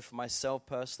also for myself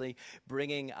personally,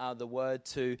 bringing the Word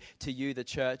to you, the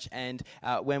church. And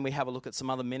when we have a look at some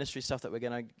other ministry stuff that we're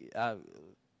going to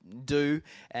do,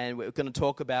 and we're going to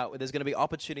talk about, there's going to be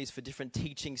opportunities for different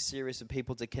teaching series for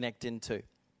people to connect into.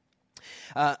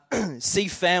 See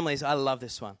families. I love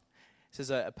this one. This is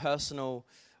a personal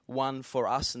one for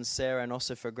us and Sarah, and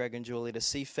also for Greg and Julie, to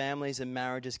see families and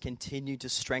marriages continue to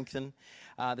strengthen.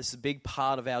 This is a big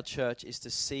part of our church, is to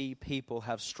see people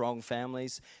have strong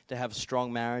families, to have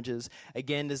strong marriages.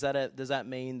 Again, does that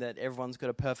mean that everyone's got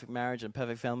a perfect marriage and a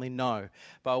perfect family? No.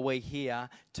 But we're here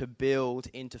to build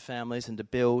into families and to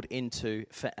build into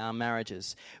our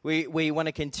marriages. We want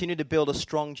to continue to build a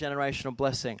strong generational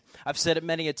blessing. I've said it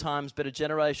many a times, but a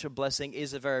generational blessing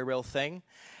is a very real thing.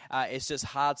 It's just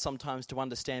hard sometimes to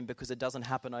understand because it doesn't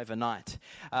happen overnight.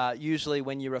 Usually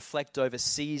when you reflect over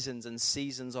seasons and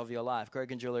seasons of your life,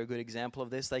 Greg and Julie are a good example of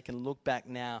this. They can look back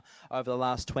now over the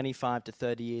last 25 to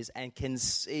 30 years and can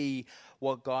see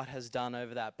what God has done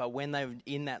over that. But when they were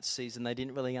in that season, they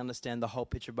didn't really understand the whole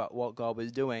picture about what God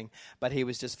was doing, but he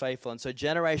was just faithful. And so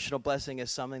generational blessing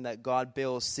is something that God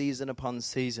builds season upon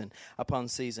season upon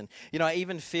season. I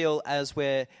even feel as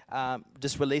we're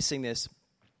just releasing this,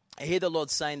 I hear the Lord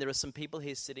saying there are some people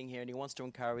here sitting here and he wants to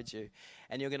encourage you,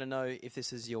 and you're going to know if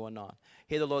this is you or not. I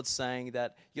hear the Lord saying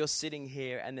that you're sitting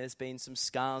here and there's been some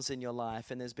scars in your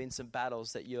life and there's been some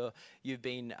battles that you've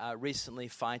been recently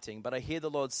fighting. But I hear the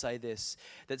Lord say this,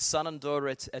 that son and daughter,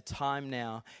 it's a time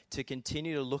now to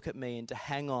continue to look at me and to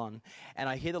hang on. And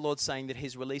I hear the Lord saying that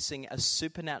he's releasing a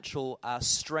supernatural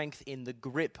strength in the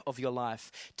grip of your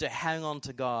life to hang on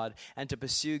to God and to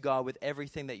pursue God with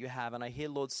everything that you have. And I hear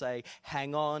the Lord say,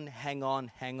 hang on on, hang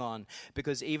on, hang on.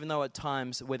 Because even though at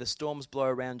times where the storms blow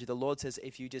around you, the Lord says,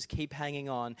 if you just keep hanging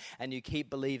on and you keep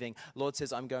believing, Lord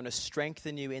says, I'm going to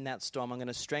strengthen you in that storm. I'm going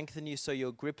to strengthen you so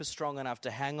your grip is strong enough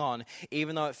to hang on,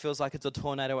 even though it feels like it's a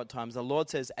tornado at times. The Lord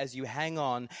says, as you hang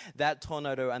on, that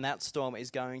tornado and that storm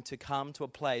is going to come to a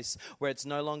place where it's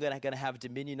no longer going to have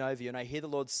dominion over you. And I hear the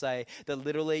Lord say that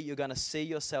literally you're going to see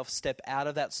yourself step out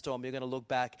of that storm. You're going to look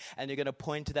back and you're going to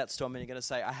point to that storm and you're going to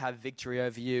say, I have victory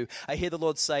over you. I hear the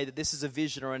Lord say that this is a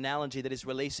vision or analogy that is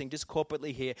releasing just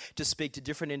corporately here to speak to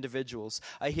different individuals.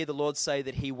 I hear the Lord say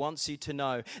that he wants you to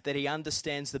know that he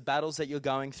understands the battles that you're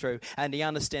going through, and he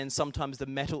understands sometimes the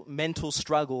mental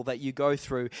struggle that you go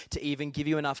through to even give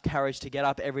you enough courage to get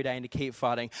up every day and to keep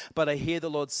fighting. But I hear the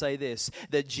Lord say this,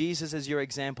 that Jesus is your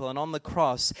example, and on the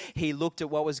cross, he looked at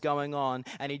what was going on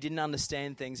and he didn't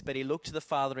understand things, but he looked to the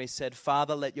Father and he said,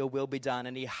 Father, let your will be done.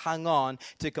 And he hung on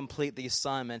to complete the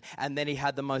assignment. And then he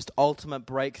had the most ultimate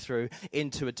breakthrough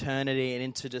into eternity and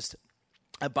into just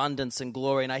abundance and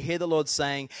glory. And I hear the Lord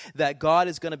saying that God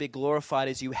is going to be glorified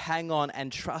as you hang on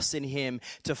and trust in him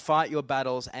to fight your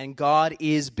battles, and God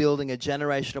is building a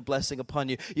generational blessing upon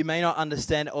you. You may not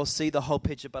understand or see the whole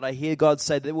picture, but I hear God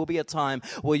say there will be a time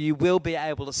where you will be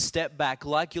able to step back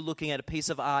like you're looking at a piece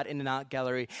of art in an art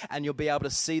gallery, and you'll be able to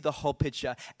see the whole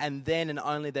picture, and then and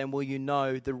only then will you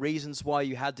know the reasons why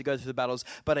you had to go through the battles.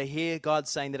 But I hear God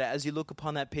saying that as you look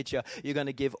upon that picture, you're going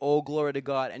to give all glory to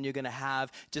God, and you're going to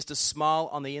have just a smile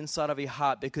on the inside of your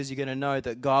heart because you're going to know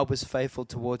that God was faithful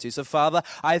towards you. So Father,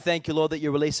 I thank you, Lord, that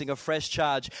you're releasing a fresh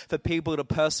charge for people to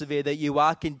persevere, that you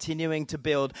are continuing to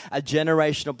build a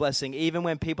generational blessing, even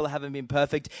when people haven't been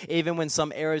perfect, even when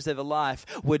some areas of their life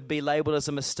would be labeled as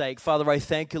a mistake. Father, I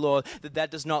thank you, Lord, that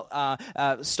does not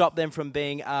stop them from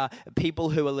being people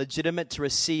who are legitimate to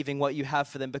receiving what you have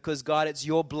for them, because God, it's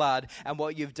your blood and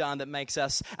what you've done that makes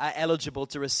us eligible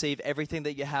to receive everything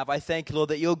that you have. I thank you, Lord,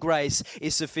 that your grace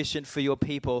is sufficient for your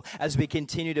people as we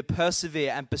continue to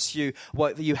persevere and pursue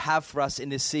what you have for us in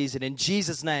this season. In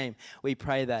Jesus' name, we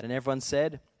pray that. And everyone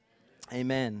said,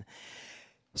 amen.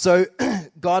 So,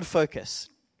 God focus.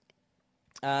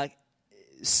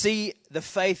 See the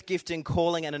faith, gifting,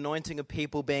 calling, and anointing of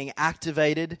people being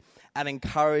activated and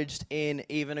encouraged in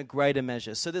even a greater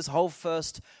measure. So this whole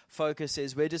first focus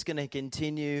is we're just going to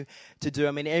continue to do,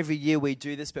 every year we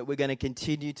do this, but we're going to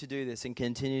continue to do this and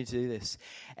continue to do this.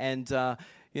 And, I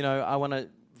want to,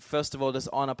 first of all, just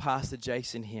honor Pastor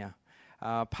Jason here.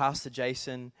 Pastor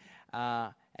Jason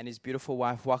and his beautiful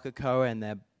wife, Wakako, and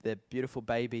their beautiful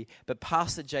baby. But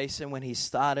Pastor Jason, when he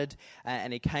started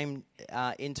and he came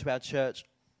into our church,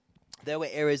 there were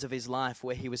areas of his life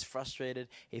where he was frustrated,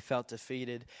 he felt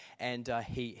defeated, and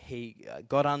he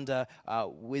got under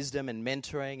wisdom and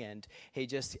mentoring, and he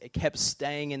just kept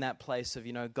staying in that place of,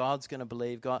 God's going to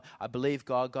believe, God, I believe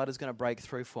God is going to break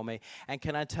through for me. And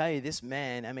can I tell you, this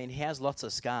man, he has lots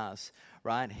of scars,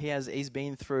 right? He's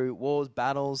been through wars,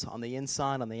 battles on the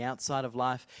inside, on the outside of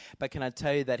life. But can I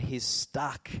tell you that he's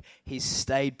stuck, he's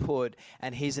stayed put,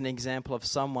 and he's an example of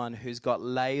someone who's got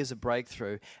layers of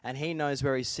breakthrough. And he knows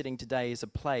where he's sitting today is a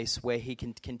place where he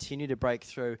can continue to break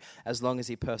through as long as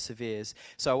he perseveres.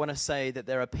 So I want to say that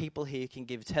there are people here who can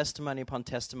give testimony upon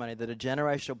testimony that a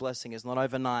generational blessing is not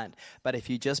overnight, but if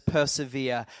you just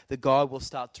persevere, the God will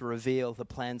start to reveal the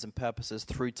plans and purposes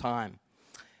through time.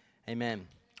 Amen.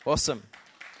 Awesome.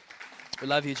 We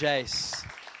love you, Jace.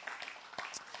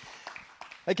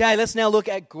 Okay, let's now look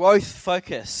at growth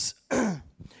focus.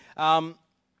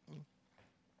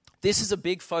 This is a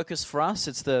big focus for us.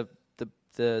 It's the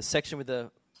section with the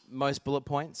most bullet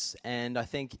points, and I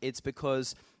think it's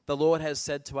because the Lord has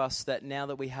said to us that now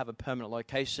that we have a permanent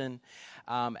location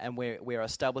and we're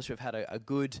established, we've had a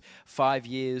good 5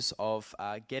 years of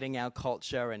getting our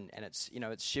culture, and it's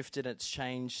it's shifted, it's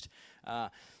changed.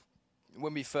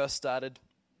 When we first started,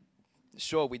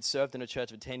 sure, we'd served in a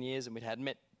church for 10 years and we'd had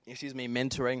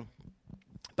mentoring,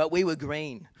 but we were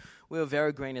green. We were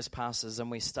very green as pastors, and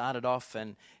we started off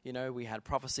and, we had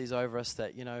prophecies over us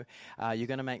that, you're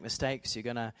going to make mistakes, you're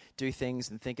going to do things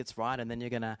and think it's right, and then you're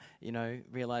going to,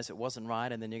 realize it wasn't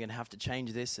right, and then you're going to have to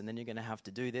change this, and then you're going to have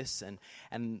to do this.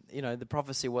 And the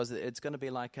prophecy was that it's going to be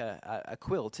like a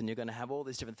quilt, and you're going to have all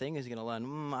these different things. You're going to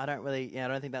learn, I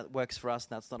don't think that works for us,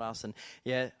 and that's not us. And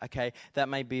okay, that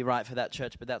may be right for that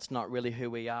church, but that's not really who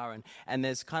we are. And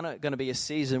there's kind of going to be a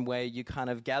season where you kind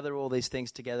of gather all these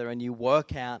things together and you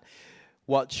work out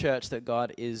what church that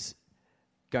God is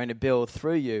going to build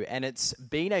through you. And it's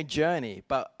been a journey,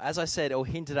 but as I said or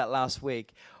hinted at last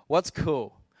week, what's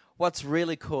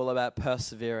really cool about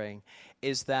persevering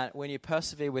is that when you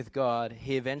persevere with God,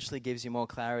 He eventually gives you more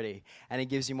clarity, and He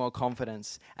gives you more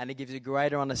confidence, and He gives you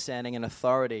greater understanding and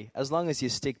authority. As long as you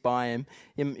stick by Him,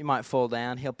 you might fall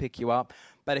down, He'll pick you up.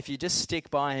 But if you just stick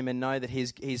by Him and know that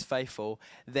He's faithful,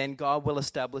 then God will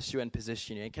establish you and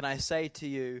position you. And can I say to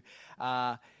you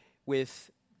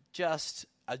with just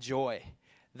a joy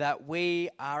that we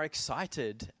are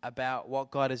excited about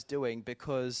what God is doing,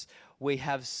 because we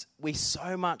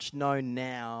so much know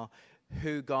now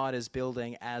who God is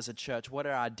building as a church, what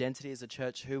our identity as a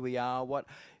church, who we are,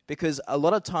 because a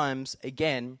lot of times,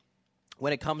 again,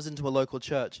 when it comes into a local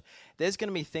church, there's going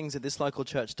to be things that this local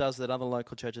church does that other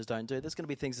local churches don't do. There's going to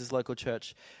be things this local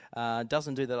church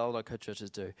doesn't do that other local churches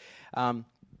do.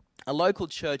 A local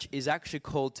church is actually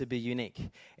called to be unique.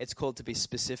 It's called to be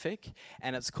specific,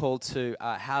 and it's called to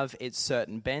have its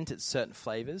certain bent, its certain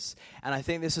flavors. And I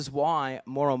think this is why,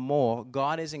 more and more,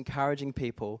 God is encouraging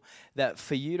people that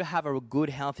for you to have a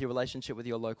good, healthy relationship with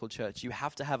your local church, you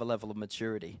have to have a level of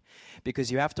maturity,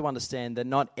 because you have to understand that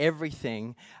not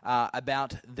everything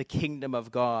about the kingdom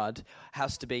of God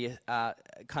has to be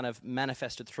kind of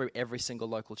manifested through every single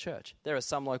local church. There are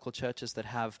some local churches that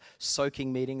have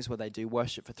soaking meetings where they do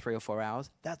worship for 3 or 4 hours.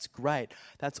 That's great.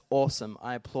 That's awesome.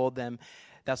 I applaud them.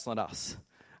 That's not us.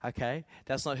 Okay?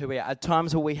 That's not who we are. At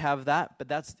times will we have that, but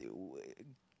that's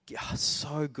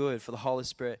so good for the Holy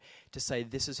Spirit to say,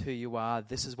 this is who you are,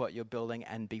 this is what you're building,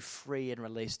 and be free and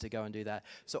released to go and do that.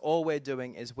 So all we're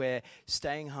doing is we're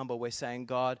staying humble. We're saying,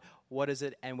 God, what is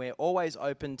it? And we're always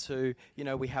open to,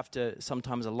 we have to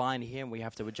sometimes align here, and we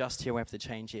have to adjust here, we have to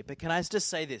change here. But can I just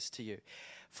say this to you?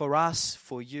 For us,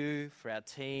 for you, for our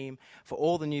team, for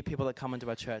all the new people that come into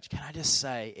our church, can I just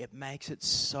say it makes it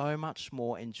so much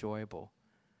more enjoyable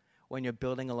when you're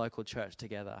building a local church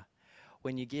together.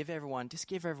 When you give everyone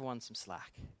some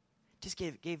slack. Just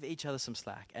give each other some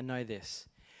slack, and know this.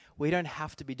 We don't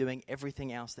have to be doing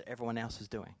everything else that everyone else is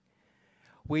doing.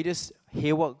 We just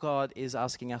hear what God is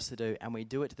asking us to do, and we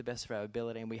do it to the best of our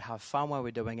ability, and we have fun while we're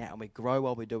doing it, and we grow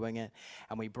while we're doing it,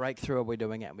 and we break through while we're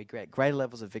doing it, and we get greater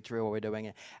levels of victory while we're doing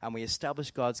it, and we establish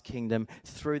God's kingdom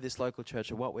through this local church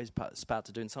and what we're about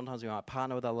to do. And sometimes we might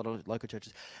partner with other local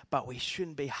churches, but we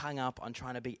shouldn't be hung up on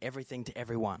trying to be everything to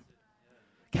everyone.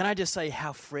 Can I just say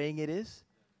how freeing it is?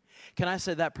 Can I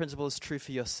say that principle is true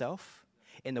for yourself,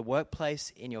 in the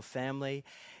workplace, in your family?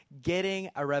 Getting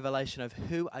a revelation of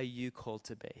who are you called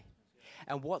to be,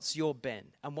 and what's your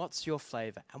bent, and what's your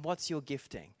flavor, and what's your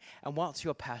gifting, and what's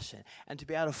your passion, and to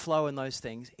be able to flow in those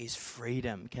things is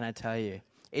freedom, can I tell you?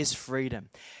 Is freedom.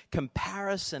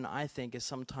 Comparison, I think, is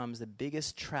sometimes the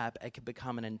biggest trap. It can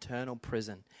become an internal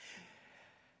prison.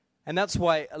 And that's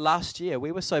why last year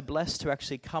we were so blessed to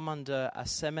actually come under a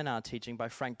seminar teaching by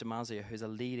Frank DiMarzio, who's a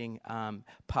leading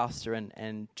pastor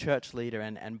and church leader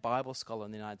and Bible scholar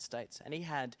in the United States.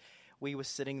 And we were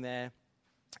sitting there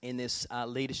in this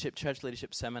church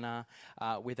leadership seminar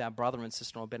with our brother and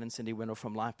sister-in-law, Ben and Cindy Windle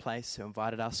from Life Place, who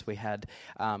invited us. We had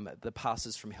the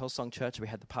pastors from Hillsong Church. We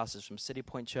had the pastors from City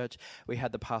Point Church. We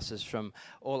had the pastors from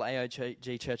all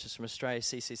AOG churches from Australia,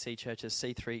 CCC churches,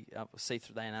 C3,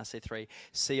 they are now C3,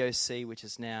 COC, which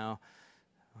is now,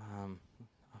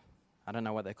 I don't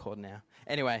know what they're called now.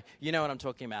 Anyway, you know what I'm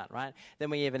talking about, right? Then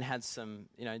we even had some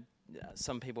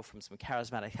people from some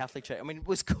charismatic Catholic church. I mean, it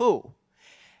was cool.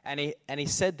 And he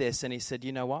said this, and he said,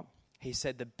 you know what? He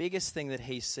said the biggest thing that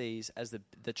he sees as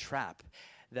the trap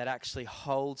that actually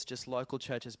holds just local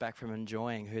churches back from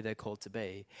enjoying who they're called to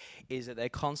be is that they're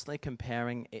constantly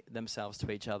comparing themselves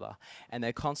to each other, and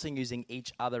they're constantly using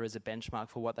each other as a benchmark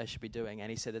for what they should be doing.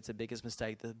 And he said it's the biggest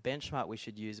mistake. The benchmark we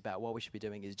should use about what we should be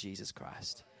doing is Jesus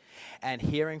Christ. And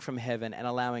hearing from heaven and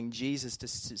allowing Jesus to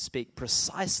speak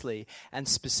precisely and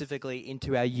specifically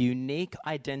into our unique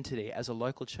identity as a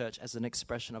local church, as an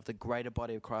expression of the greater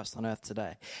body of Christ on earth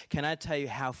today. Can I tell you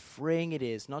how freeing it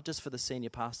is, not just for the senior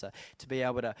pastor, to be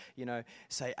able to,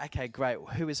 say, okay, great,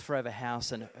 who is Forever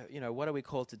House, and, what are we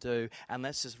called to do, and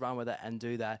let's just run with it and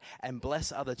do that, and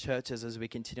bless other churches as we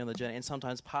continue on the journey, and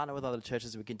sometimes partner with other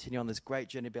churches as we continue on this great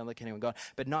journey beyond the kingdom of God,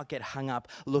 but not get hung up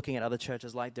looking at other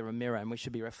churches like they're a mirror, and we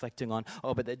should be reflecting on,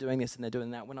 but they're doing this and they're doing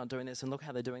that. We're not doing this, and look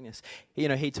how they're doing this.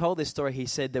 He told this story. He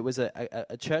said there was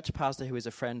a church pastor who was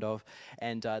a friend of,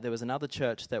 and there was another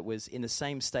church that was in the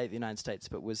same state of the United States,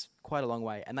 but was quite a long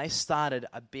way. And they started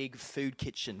a big food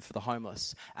kitchen for the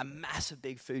homeless, a massive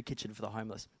big food kitchen for the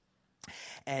homeless.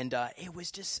 And it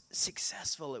was just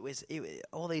successful.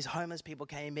 All these homeless people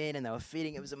came in and they were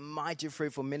feeding. It was a mighty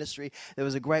fruitful ministry. There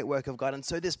was a great work of God. And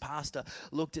so this pastor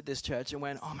looked at this church and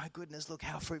went, oh my goodness, look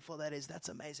how fruitful that is. That's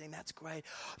amazing. That's great.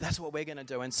 That's what we're going to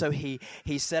do. And so he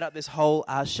set up this whole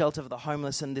shelter for the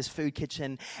homeless and this food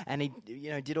kitchen, and he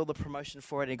did all the promotion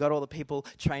for it. And he got all the people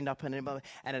trained up and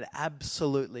it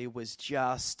absolutely was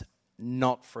just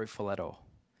not fruitful at all.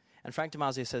 And Frank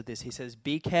DiMarzio said this. He says,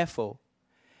 be careful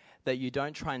that you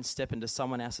don't try and step into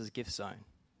someone else's gift zone.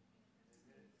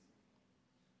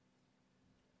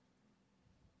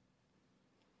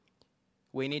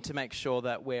 We need to make sure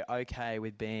that we're okay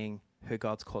with being who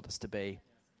God's called us to be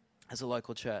as a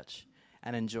local church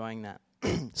and enjoying that.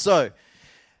 So,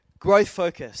 growth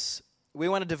focus. We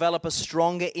want to develop a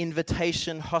stronger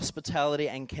invitation, hospitality,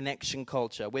 and connection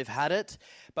culture. We've had it,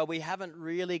 but we haven't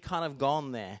really kind of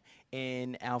gone there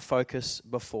in our focus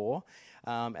before.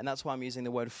 And that's why I'm using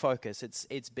the word focus.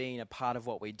 It's been a part of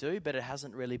what we do, but it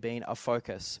hasn't really been a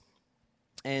focus.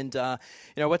 And,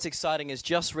 what's exciting is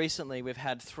just recently we've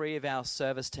had 3 of our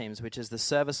service teams, which is the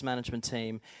service management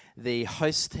team, the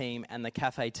host team, and the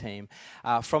cafe team,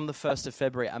 from the 1st of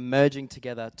February are merging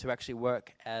together to actually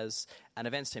work as an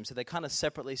events team. So they kind of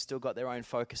separately still got their own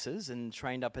focuses and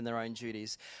trained up in their own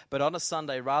duties. But on a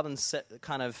Sunday, rather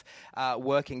than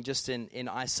working just in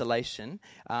isolation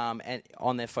and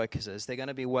on their focuses, they're going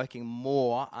to be working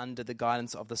more under the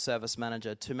guidance of the service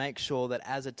manager to make sure that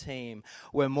as a team,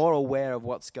 we're more aware of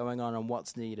what's going on and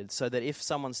what's needed. So that if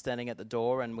someone's standing at the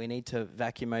door and we need to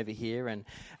vacuum over here, and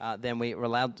then we're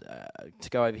allowed to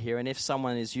go over here. And if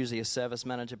someone is usually a service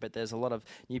manager, but there's a lot of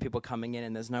new people coming in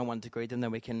and there's no one to greet them,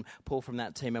 then we can pull from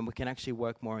that team and we can actually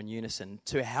work more in unison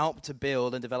to help to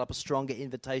build and develop a stronger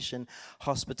invitation,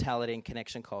 hospitality, and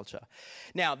connection culture.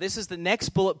 Now, this is the next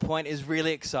bullet point is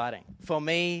really exciting for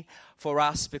me, for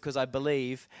us, because I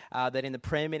believe that in the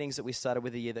prayer meetings that we started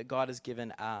with the year, that God has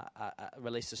given,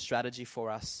 released a strategy for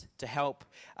us to help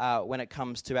when it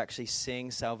comes to actually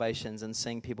seeing salvations and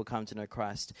seeing people come to know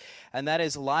Christ. And that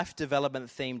is life development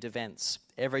themed events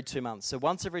every 2 months. So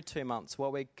once every 2 months,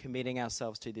 what we're committing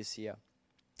ourselves to this year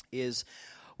is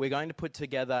we're going to put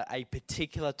together a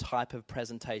particular type of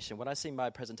presentation. What I see by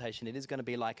presentation, it is going to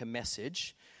be like a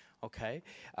message, okay?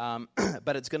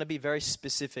 But it's going to be very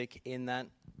specific in that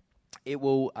it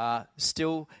will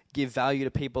still give value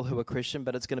to people who are Christian,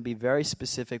 but it's going to be very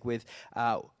specific with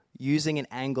using an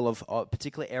angle of a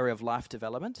particular area of life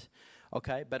development,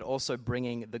 okay, but also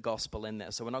bringing the gospel in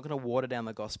there. So we're not going to water down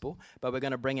the gospel, but we're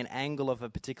going to bring an angle of a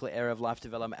particular area of life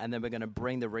development, and then we're going to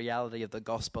bring the reality of the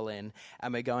gospel in,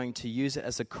 and we're going to use it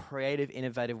as a creative,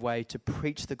 innovative way to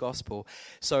preach the gospel.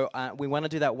 So we want to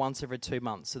do that once every 2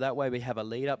 months. So that way we have a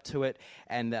lead up to it,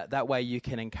 and that way you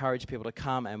can encourage people to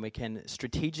come, and we can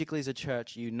strategically as a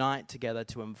church unite together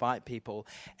to invite people.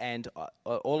 And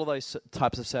all of those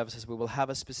types of services, we will have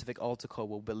a specific altar call.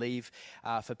 We'll believe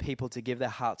for people to give their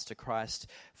hearts to Christ,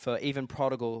 for even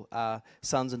prodigal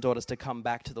sons and daughters to come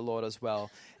back to the Lord as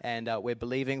well. And we're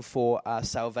believing for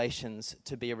salvations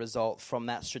to be a result from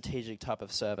that strategic type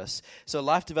of service. So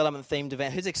life development themed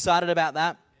event. Who's excited about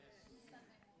that?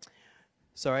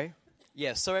 Sorry?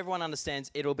 Yes, so everyone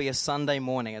understands it'll be a Sunday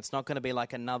morning. It's not going to be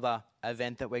like another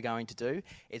event that we're going to do.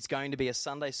 It's going to be a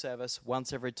Sunday service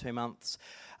once every 2 months.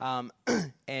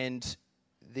 And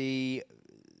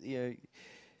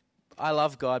I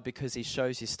love God because he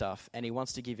shows you stuff and he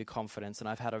wants to give you confidence. And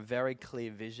I've had a very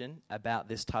clear vision about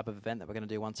this type of event that we're going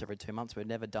to do once every 2 months. We've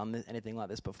never done anything like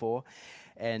this before.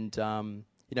 And,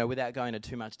 without going into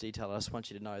too much detail, I just want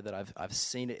you to know that I've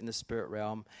seen it in the spirit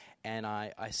realm. And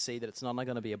I see that it's not only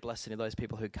going to be a blessing to those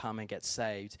people who come and get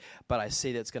saved, but I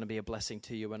see that it's going to be a blessing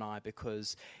to you and I,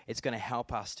 because it's going to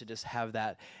help us to just have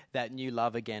that new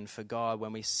love again for God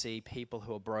when we see people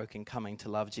who are broken coming to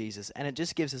love Jesus. And it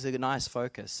just gives us a nice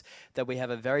focus that we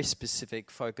have a very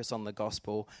specific focus on the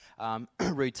gospel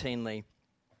routinely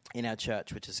in our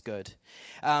church, which is good.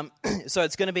 So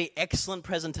it's going to be excellent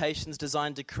presentations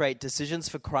designed to create decisions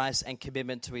for Christ and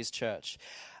commitment to his church.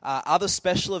 Other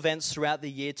special events throughout the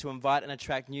year to invite and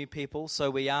attract new people. So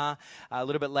we are, a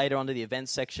little bit later on to the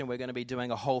events section, we're going to be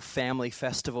doing a whole family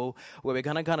festival where we're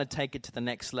going to kind of take it to the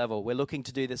next level. We're looking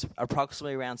to do this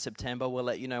approximately around September. We'll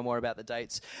let you know more about the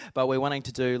dates. But we're wanting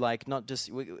to do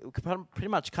we're pretty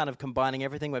much kind of combining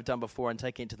everything we've done before and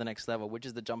taking it to the next level, which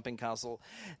is the jumping castle,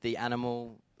 the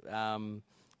animal,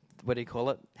 what do you call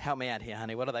it? Help me out here,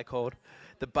 honey. What are they called?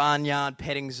 The barnyard,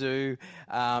 petting zoo,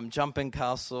 jumping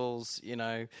castles,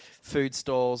 food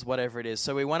stalls, whatever it is.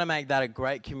 So we want to make that a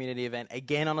great community event.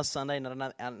 Again, on a Sunday,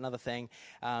 not another thing,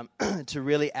 to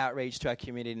really outreach to our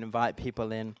community and invite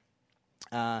people in.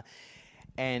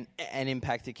 and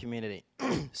impact the community.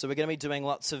 So we're going to be doing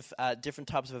lots of different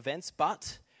types of events,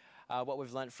 but what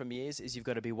we've learned from years is you've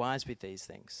got to be wise with these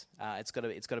things. It's got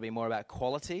to be more about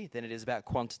quality than it is about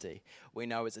quantity. We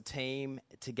know as a team,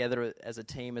 together as a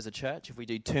team, as a church, if we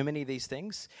do too many of these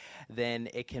things, then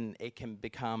it can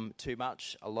become too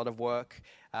much, a lot of work.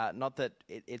 Not that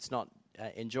it's not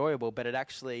enjoyable, but it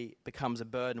actually becomes a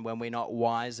burden when we're not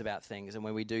wise about things and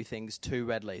when we do things too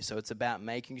readily. So it's about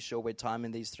making sure we're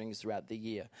timing these things throughout the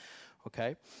year.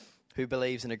 Okay? Who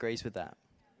believes and agrees with that?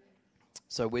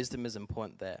 So wisdom is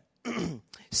important there.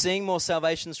 Seeing more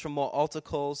salvations from more altar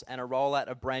calls and a rollout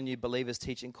of brand new believers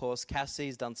teaching course.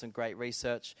 Cassie's done some great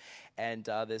research, and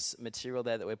there's material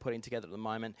there that we're putting together at the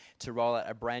moment to roll out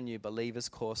a brand new believers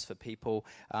course for people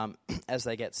as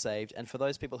they get saved. And for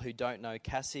those people who don't know,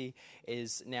 Cassie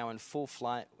is now in full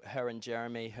flight. Her and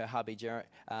Jeremy, her hubby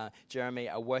Jeremy,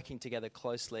 are working together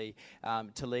closely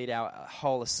to lead our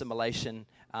whole assimilation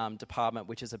department,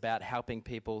 which is about helping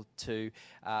people to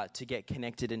get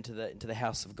connected into the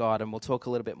house of God, and we'll talk a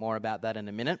little bit more about that in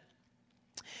a minute.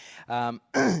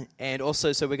 And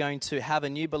also, so we're going to have a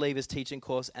new believers teaching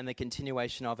course and the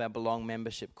continuation of our Belong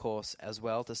membership course as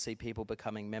well, to see people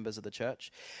becoming members of the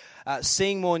church.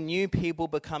 Seeing more new people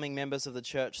becoming members of the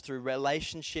church through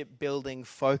relationship building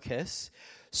focus,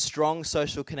 strong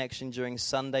social connection during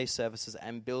Sunday services,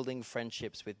 and building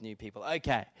friendships with new people.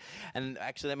 Okay, and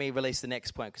actually let me release the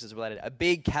next point because it's related. A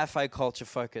big cafe culture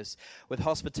focus with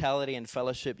hospitality and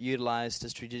fellowship utilized to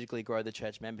strategically grow the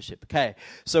church membership. Okay,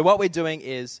 so what we're doing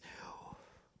is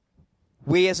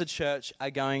we as a church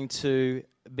are going to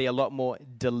be a lot more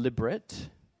deliberate.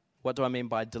 What do I mean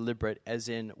by deliberate? As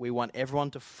in, we want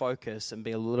everyone to focus and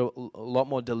be a lot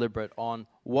more deliberate on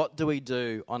what do we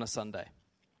do on a Sunday.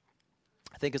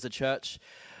 I think as a church,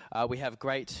 we have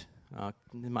great,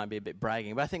 it might be a bit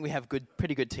bragging, but I think we have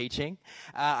pretty good teaching.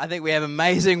 I think we have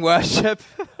amazing worship.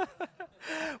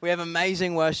 We have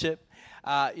amazing worship.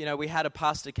 We had a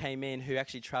pastor came in who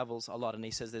actually travels a lot, and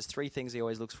he says there's three things he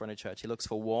always looks for in a church. He looks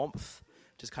for warmth,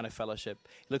 just kind of fellowship.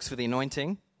 He looks for the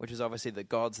anointing, which is obviously that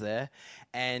God's there.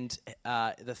 And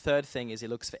the third thing is he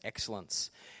looks for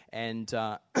excellence. And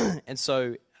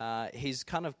so he's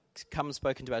kind of come and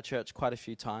spoken to our church quite a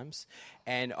few times.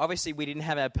 And obviously we didn't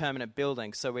have our permanent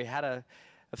building, so we had a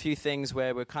few things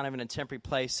where we're kind of in a temporary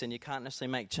place and you can't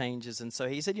necessarily make changes. And so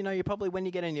he said, you probably, when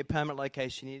you get in your permanent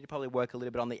location, you need to probably work a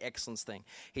little bit on the excellence thing.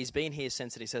 He's been here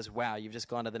since, and he says, wow, you've just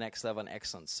gone to the next level in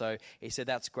excellence. So he said,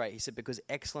 that's great. He said, because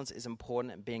excellence is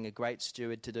important and being a great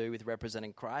steward to do with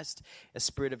representing Christ, a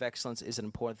spirit of excellence is an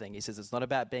important thing. He says, it's not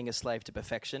about being a slave to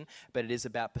perfection, but it is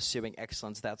about pursuing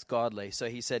excellence. That's godly. So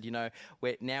he said,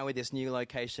 we're now with this new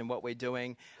location, what we're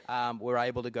doing, we're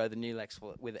able to go the new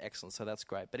level with excellence. So that's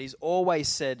great. But he's always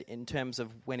said, in terms of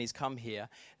when he's come here,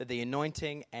 that the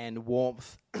anointing and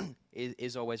warmth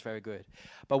is always very good.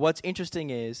 But what's interesting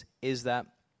is that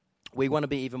we want to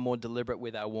be even more deliberate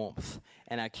with our warmth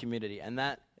and our community. And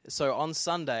so on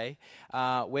Sunday,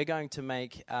 we're going to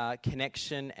make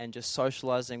connection and just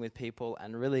socializing with people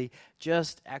and really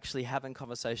just actually having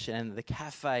conversation. And the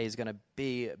cafe is going to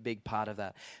be a big part of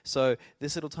that. So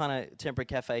this little tiny temporary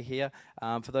cafe here,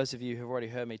 for those of you who've already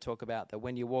heard me talk about that,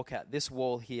 when you walk out, this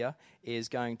wall here is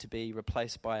going to be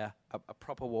replaced by a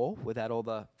proper wall without all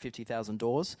the 50,000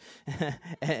 doors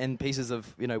and pieces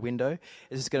of window.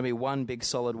 It's just going to be one big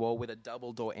solid wall with a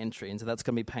double door entry, and so that's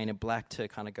going to be painted black to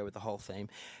kind of go with the whole theme.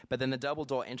 But then the double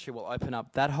door entry will open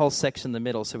up that whole section in the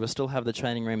middle, so we'll still have the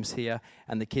training rooms here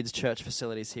and the kids' church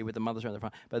facilities here with the mothers around the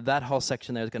front. But that whole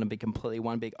section there is going to be completely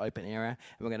one big open area, and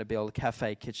we're going to build a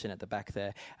cafe kitchen at the back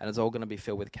there, and it's all going to be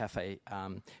filled with cafe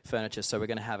furniture. So we're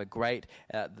going to have a great,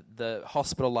 the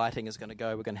hospital lighting is going to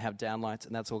go, we're going to have downlights,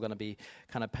 and that's all going to be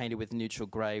kind of painted with neutral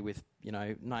grey with,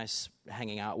 nice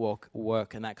hanging artwork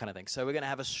work and that kind of thing. So we're going to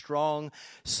have a strong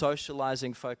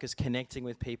socializing focus, connecting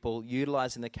with people,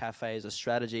 utilizing the cafe as a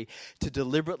strategy to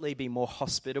deliberately be more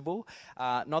hospitable.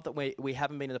 Not that we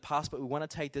haven't been in the past, but we want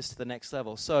to take this to the next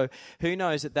level. So who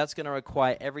knows that that's going to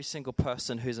require every single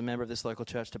person who's a member of this local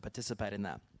church to participate in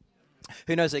that.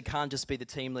 Who knows it can't just be the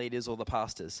team leaders or the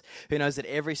pastors? Who knows that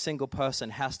every single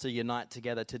person has to unite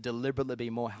together to deliberately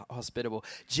be more hospitable?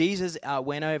 Jesus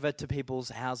went over to people's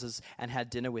houses and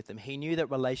had dinner with them. He knew that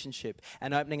relationship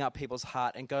and opening up people's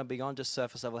heart and going beyond just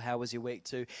surface level, how was your week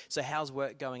too? So how's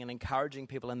work going, and encouraging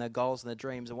people in their goals and their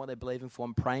dreams and what they're believing for,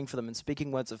 and praying for them and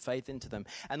speaking words of faith into them.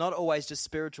 And not always just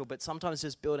spiritual, but sometimes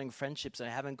just building friendships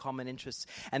and having common interests.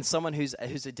 And someone who's a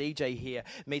DJ here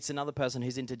meets another person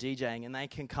who's into DJing, and they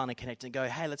can kind of connect connect and go,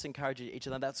 hey, let's encourage each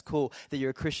other. That's cool that you're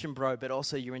a Christian, bro, but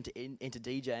also you're into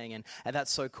DJing, and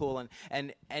that's so cool.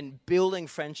 And building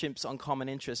friendships on common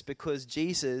interests, because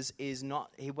Jesus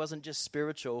he wasn't just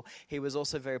spiritual, he was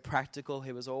also very practical.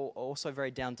 He was also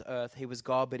very down to earth. He was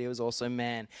God, but he was also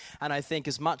man. And I think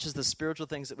as much as the spiritual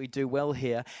things that we do well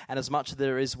here, and as much as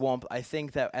there is warmth, I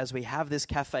think that as we have this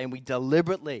cafe and we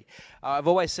deliberately, I've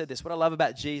always said this, what I love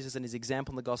about Jesus and his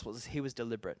example in the Gospels is he was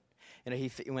deliberate. You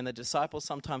know, when the disciples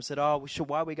sometimes said, "Oh,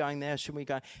 why are we going there? Shouldn't we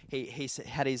go?" He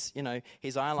had his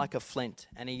eye like a flint,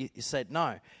 and he said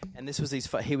no. And this was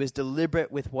he was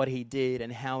deliberate with what he did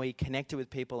and how he connected with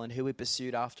people and who he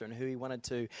pursued after and who he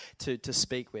wanted to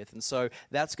speak with. And so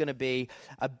that's going to be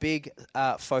a big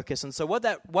focus. And so what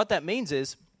that means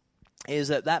is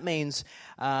that means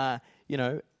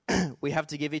we have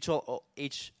to give each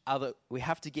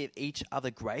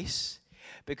other grace.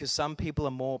 Because some people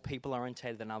are more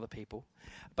people-orientated than other people.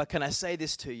 But can I say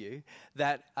this to you,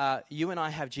 that you and I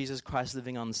have Jesus Christ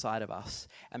living on the side of us.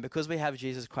 And because we have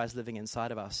Jesus Christ living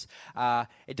inside of us,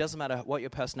 it doesn't matter what your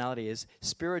personality is.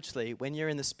 Spiritually, when you're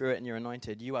in the Spirit and you're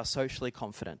anointed, you are socially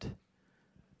confident.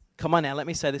 Come on now, let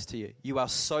me say this to you. You are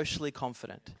socially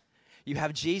confident. You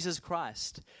have Jesus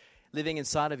Christ living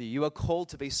inside of you. You are called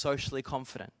to be socially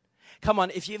confident. Come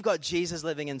on, if you've got Jesus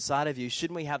living inside of you,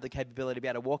 shouldn't we have the capability to be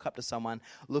able to walk up to someone,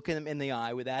 look them in the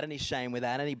eye without any shame,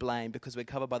 without any blame, because we're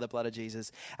covered by the blood of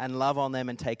Jesus, and love on them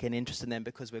and take an interest in them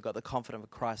because we've got the confidence of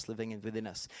Christ living within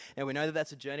us. Now, we know that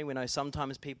that's a journey. We know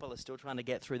sometimes people are still trying to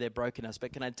get through their brokenness,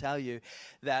 but can I tell you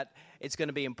that it's going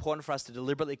to be important for us to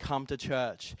deliberately come to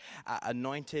church,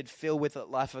 anointed, filled with the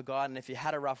life of God, and if you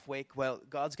had a rough week, well,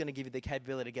 God's going to give you the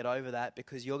capability to get over that,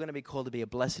 because you're going to be called to be a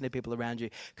blessing to people around you,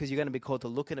 because you're going to be called to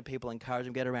look into people, encourage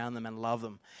them, get around them, and love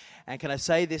them. And can I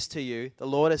say this to you? The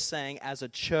Lord is saying, as a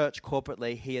church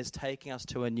corporately, He is taking us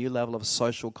to a new level of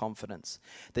social confidence.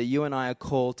 That you and I are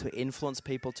called to influence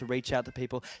people, to reach out to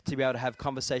people, to be able to have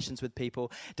conversations with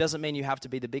people. It doesn't mean you have to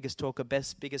be the biggest talker,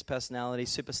 biggest personality,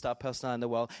 superstar personality in the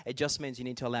world. It just means you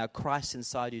need to allow Christ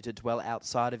inside you to dwell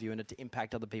outside of you and to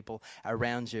impact other people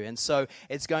around you. And so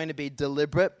it's going to be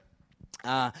deliberate.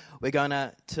 We're going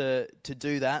to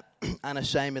do that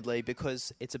unashamedly,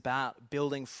 because it's about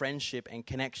building friendship and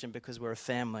connection, because we're a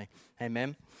family.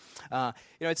 Amen.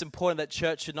 It's important that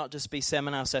church should not just be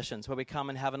seminar sessions where we come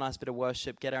and have a nice bit of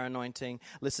worship, get our anointing,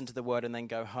 listen to the word, and then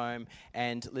go home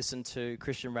and listen to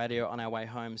Christian radio on our way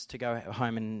homes, to go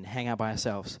home and hang out by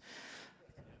ourselves.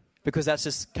 Because that's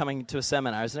just coming to a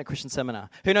seminar, isn't it? Christian seminar.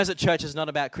 Who knows that church is not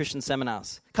about Christian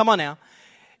seminars? Come on now.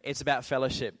 It's about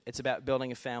fellowship. It's about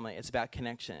building a family. It's about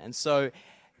connection. And so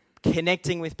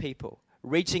connecting with people,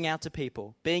 reaching out to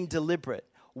people, being deliberate,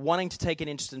 wanting to take an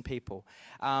interest in people.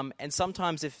 And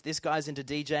sometimes if this guy's into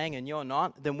DJing and you're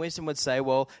not, then wisdom would say,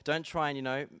 well, don't try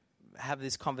and, have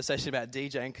this conversation about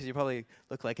DJing, because you probably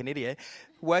look like an idiot.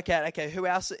 Work out, okay, who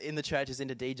else in the church is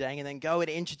into DJing, and then go and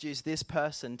introduce this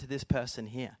person to this person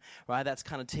here, right? That's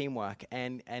kind of teamwork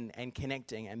and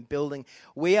connecting and building.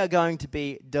 We are going to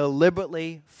be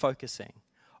deliberately focusing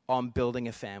on building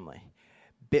a family.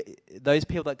 Those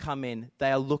people that come in, they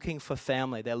are looking for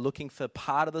family. They're looking for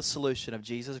part of the solution of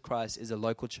Jesus Christ is a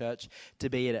local church, to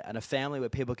be in a family where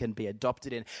people can be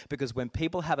adopted in. Because when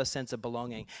people have a sense of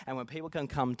belonging, and when people can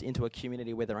come into a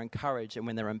community where they're encouraged and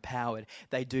when they're empowered,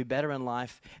 they do better in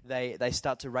life. They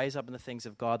start to raise up in the things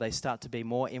of God. They start to be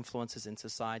more influencers in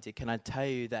society. Can I tell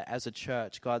you that as a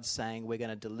church, God's saying we're going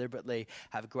to deliberately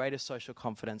have greater social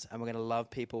confidence, and we're going to love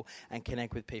people and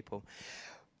connect with people.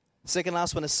 Second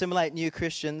last one, assimilate new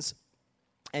Christians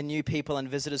and new people and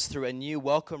visitors through a new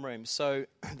welcome room. So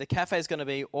the cafe is going to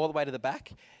be all the way to the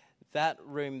back. That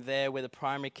room there where the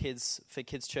primary kids for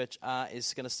Kids Church are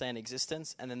is going to stay in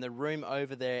existence. And then the room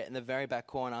over there in the very back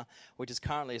corner, which is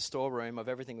currently a storeroom of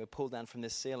everything we've pulled down from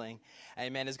this ceiling,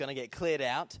 amen, is going to get cleared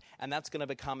out. And that's going to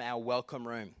become our welcome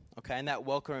room. Okay, and that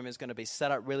welcome room is going to be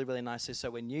set up really, really nicely. So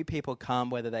when new people come,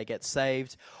 whether they get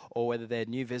saved or whether they're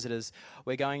new visitors,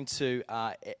 we're going to,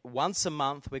 once a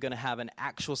month, we're going to have an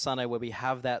actual Sunday where we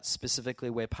have that specifically,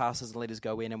 where pastors and leaders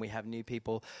go in and we have new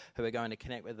people who are going to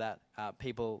connect with that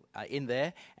people in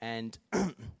there and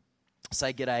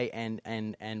say g'day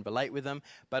and relate with them.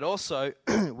 But also,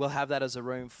 we'll have that as a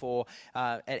room for,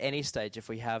 at any stage, if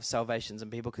we have salvations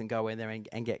and people can go in there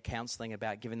and get counseling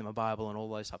about giving them a Bible and all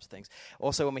those types of things.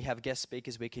 Also, when we have guest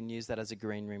speakers, we can use that as a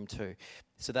green room too.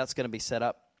 So that's going to be set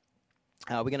up.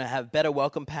 We're going to have better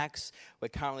welcome packs. We're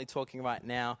currently talking right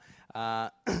now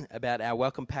about our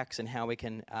welcome packs and how we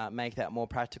can make that more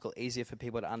practical, easier for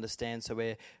people to understand. So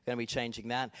we're going to be changing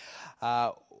that.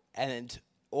 And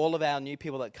all of our new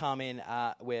people that come in,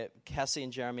 where Cassie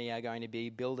and Jeremy are going to be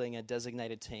building a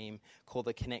designated team called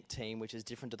the Connect team, which is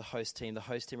different to the host team. The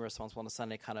host team are responsible on a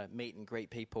Sunday to kind of meet and greet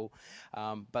people,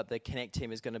 but the Connect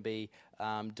team is going to be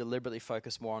deliberately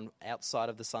focused more on outside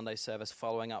of the Sunday service,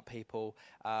 following up people,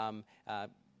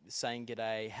 saying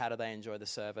g'day, how do they enjoy the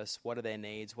service, what are their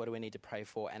needs, what do we need to pray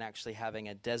for, and actually having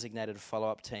a designated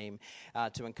follow-up team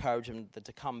to encourage them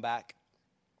to come back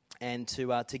and to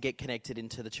get connected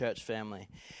into the church family.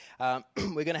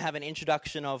 We're going to have an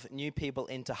introduction of new people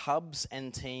into hubs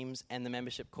and teams and the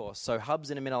membership course. So hubs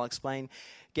in a minute I'll explain.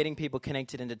 Getting people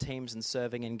connected into teams and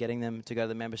serving and getting them to go to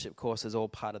the membership course is all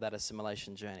part of that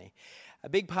assimilation journey. A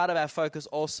big part of our focus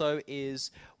also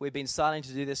is we've been starting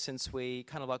to do this since we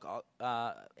kind of like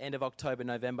end of October,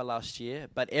 November last year.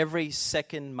 But every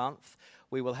second month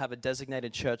we will have a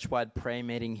designated church-wide prayer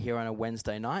meeting here on a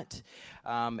Wednesday night.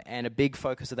 And a big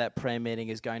focus of that prayer meeting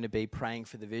is going to be praying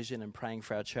for the vision and praying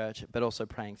for our church, but also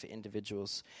praying for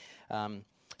individuals.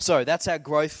 So that's our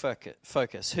growth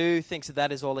focus. Who thinks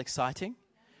that is all exciting?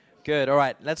 Good. All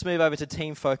right, let's move over to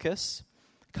team focus.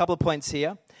 A couple of points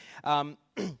here.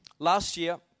 Last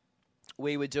year,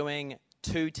 we were doing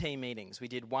 2 team meetings. We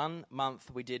did 1 month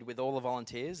we did with all the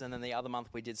volunteers, and then the other month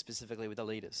we did specifically with the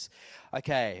leaders.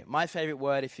 Okay, my favorite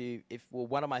word,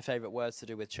 one of my favorite words to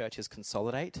do with church is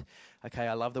consolidate. Okay,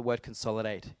 I love the word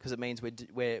consolidate because it means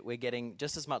we're getting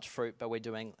just as much fruit, but we're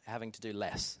having to do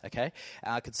less. Okay,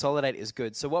 consolidate is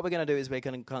good. So what we're going to do is we're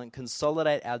going to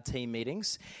consolidate our team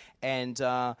meetings, and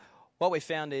what we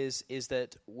found is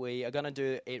that we are going to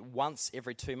do it once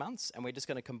every 2 months, and we're just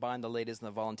going to combine the leaders and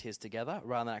the volunteers together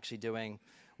rather than actually doing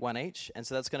one each. And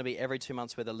so that's going to be every 2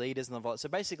 months where the leaders and the volunteers. So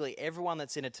basically everyone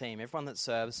that's in a team, everyone that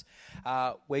serves,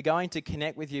 we're going to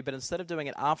connect with you, but instead of doing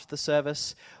it after the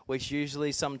service, which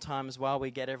usually sometimes while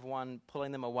we get everyone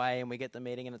pulling them away and we get the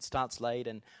meeting and it starts late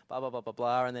and blah, blah, blah, blah,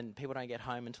 blah, and then people don't get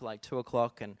home until like 2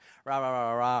 o'clock and rah, rah,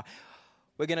 rah, rah, rah.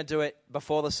 We're going to do it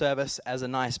before the service as a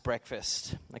nice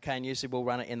breakfast, okay? And usually we'll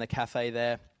run it in the cafe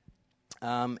there.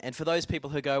 And for those people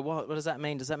who go, what does that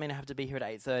mean? Does that mean I have to be here at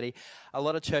 8:30? A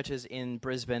lot of churches in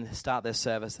Brisbane start their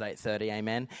service at 8:30,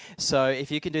 amen? So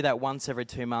if you can do that once every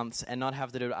 2 months and not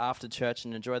have to do it after church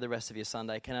and enjoy the rest of your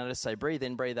Sunday, can I just say breathe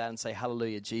in, breathe out, and say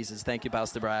hallelujah, Jesus. Thank you,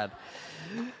 Pastor Brad.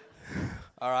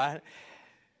 All right?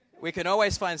 We can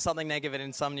always find something negative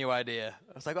in some new idea.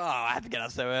 It's like, I have to get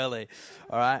up so early.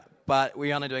 All right? But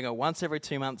we're only doing it once every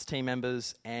 2 months, team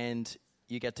members, and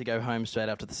you get to go home straight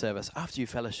after the service, after you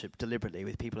fellowship deliberately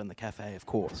with people in the cafe, of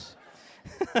course.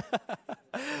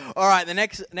 All right, the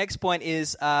next point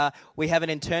is we have an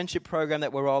internship program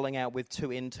that we're rolling out with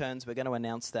 2 interns. We're going to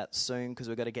announce that soon because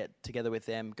we're going to get together with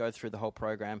them, go through the whole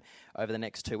program over the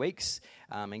next 2 weeks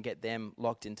and get them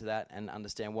locked into that and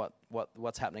understand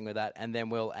what's happening with that. And then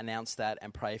we'll announce that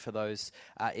and pray for those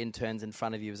interns in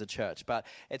front of you as a church. But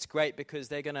it's great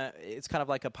because it's kind of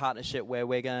like a partnership where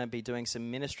we're going to be doing some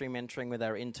ministry mentoring with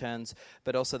our interns,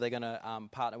 but also they're going to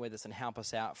partner with us and help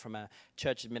us out from a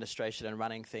church administration and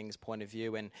running things point of view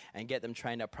and get them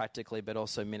trained up practically, but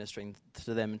also ministering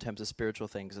to them in terms of spiritual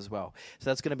things as well. So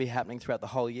that's going to be happening throughout the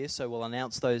whole year. So we'll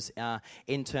announce those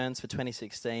interns for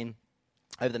 2016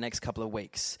 over the next couple of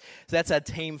weeks. So that's our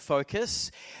team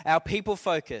focus. Our people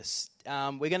focus.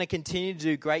 We're going to continue to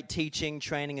do great teaching,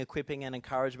 training, equipping, and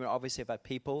encouragement, obviously, of our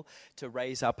people to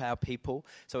raise up our people.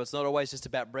 So it's not always just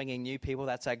about bringing new people.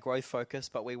 That's our growth focus.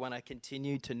 But we want to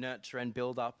continue to nurture and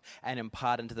build up and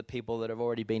impart into the people that have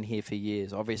already been here for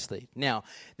years, obviously. Now,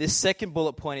 this second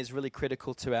bullet point is really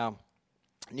critical to our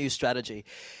new strategy.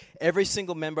 Every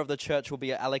single member of the church will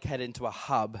be allocated into a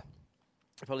hub.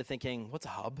 You're probably thinking, what's a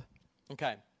hub?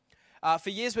 Okay. For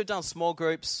years, we've done small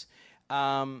groups.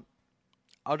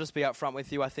 I'll just be upfront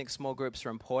with you. I think small groups are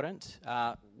important.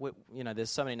 There's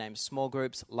so many names: small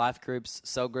groups, life groups,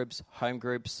 cell groups, home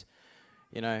groups.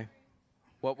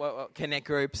 What connect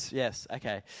groups? Yes.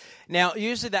 Okay. Now,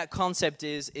 usually that concept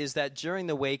is that during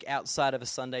the week, outside of a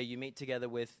Sunday, you meet together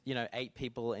with 8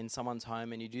 people in someone's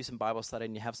home, and you do some Bible study,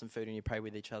 and you have some food, and you pray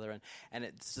with each other, and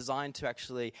it's designed to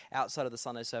actually, outside of the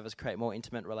Sunday service, create more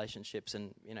intimate relationships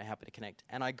and happy to connect.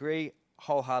 And I agree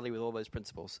wholeheartedly with all those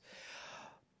principles.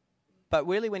 But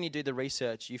really, when you do the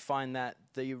research, you find that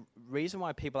the reason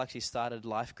why people actually started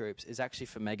life groups is actually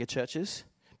for mega churches,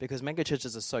 because mega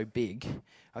churches are so big,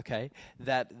 okay,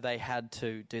 that they had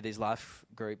to do these life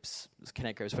groups,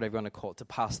 connect groups, whatever you want to call it, to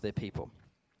pass their people.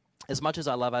 As much as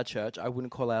I love our church, I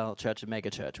wouldn't call our church a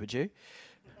mega church, would you?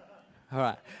 All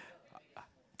right.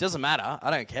 Doesn't matter.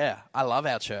 I don't care. I love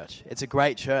our church. It's a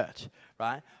great church,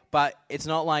 right? But it's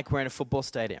not like we're in a football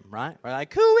stadium, right? We're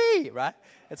like, cooey, right?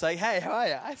 It's like, hey, how are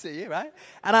you? I see you, right?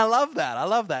 And I love that.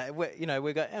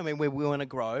 We want to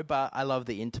grow, but I love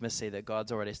the intimacy that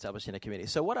God's already established in a community.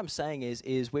 So what I'm saying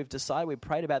is we've decided, we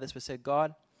prayed about this, we said,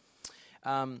 God,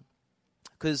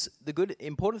 because the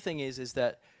important thing is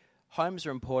that homes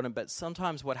are important, but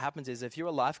sometimes what happens is if you're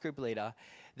a life group leader,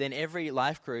 then every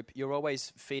life group, you're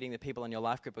always feeding the people in your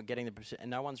life group and getting and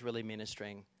no one's really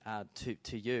ministering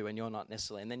to you, and you're not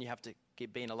necessarily. And then you have to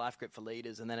be in a life group for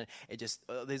leaders, and then it just,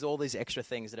 there's all these extra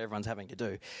things that everyone's having to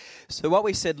do. So what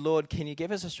we said, Lord, can you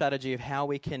give us a strategy of how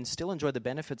we can still enjoy the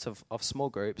benefits of small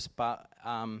groups, but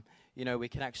we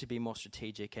can actually be more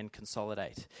strategic and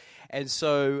consolidate. And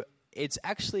so it's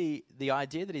actually the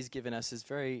idea that he's given us is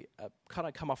very kind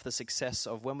of come off the success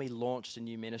of when we launched a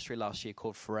new ministry last year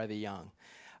called Forever Young,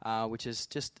 which is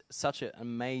just such an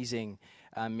amazing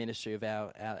ministry of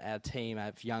our team,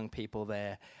 our young people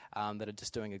there that are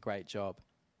just doing a great job.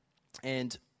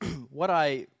 And what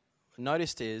I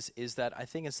noticed is that I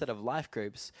think instead of life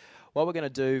groups, what we're going to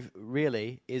do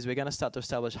really is we're going to start to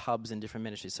establish hubs in different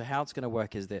ministries. So how it's going to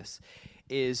work is this,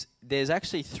 is there's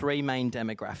actually three main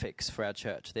demographics for our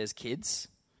church. There's kids,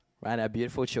 right, our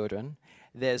beautiful children.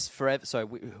 There's forever,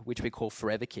 which we call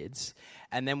Forever Kids.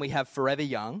 And then we have Forever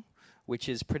Young, which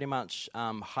is pretty much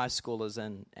high schoolers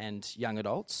and young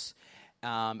adults.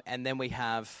 And then we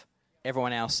have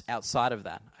everyone else outside of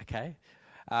that, okay?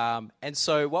 And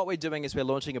so what we're doing is we're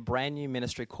launching a brand new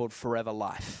ministry called Forever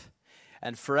Life.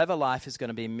 And Forever Life is going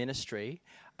to be ministry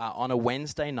on a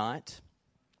Wednesday night.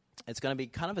 It's going to be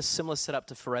kind of a similar setup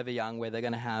to Forever Young, where they're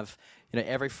going to have,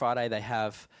 every Friday they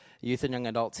have youth and young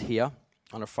adults here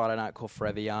on a Friday night called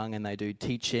Forever Young, and they do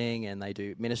teaching and they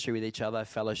do ministry with each other,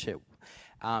 fellowship.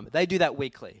 They do that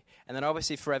weekly. And then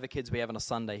obviously Forever Kids we have on a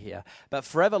Sunday here. But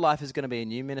Forever Life is going to be a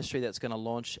new ministry that's going to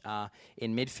launch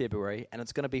in mid-February, and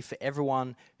it's going to be for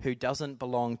everyone who doesn't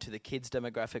belong to the kids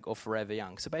demographic or Forever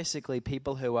Young. So basically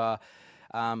people who are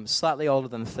slightly older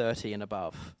than 30 and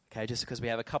above, okay, just because we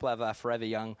have a couple of our Forever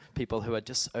Young people who are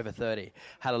just over 30.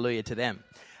 Hallelujah to them.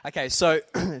 Okay, so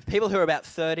people who are about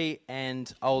 30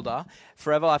 and older,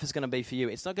 Forever Life is going to be for you.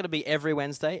 It's not going to be every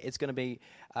Wednesday. It's going to be,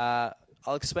 I'll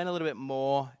explain a little bit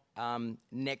more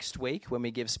next week when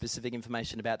we give specific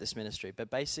information about this ministry.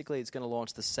 But basically it's going to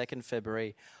launch the second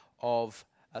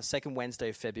Wednesday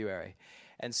of February.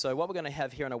 And so what we're going to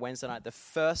have here on a Wednesday night, the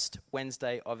first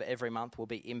Wednesday of every month will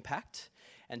be Impact.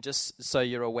 And just so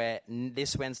you're aware,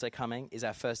 this Wednesday coming is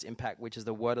our first Impact, which is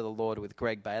the Word of the Lord with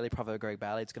Greg Bailey, Prophet Greg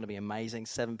Bailey. It's going to be amazing,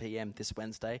 7 p.m. this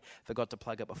Wednesday. Forgot to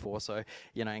plug it before, so,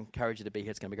 encourage you to be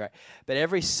here. It's going to be great. But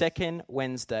every second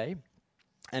Wednesday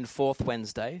and fourth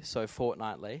Wednesday, so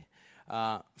fortnightly,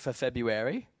 for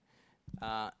February,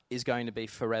 is going to be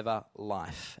Forever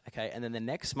Life. Okay, and then the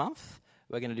next month,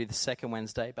 we're going to do the second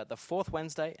Wednesday, but the fourth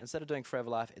Wednesday, instead of doing Forever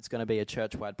Life, it's going to be a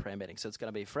church-wide prayer meeting. So it's going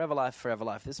to be Forever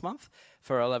Life this month,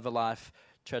 Forever Life,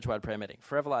 church-wide prayer meeting.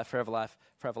 Forever Life,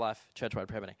 church-wide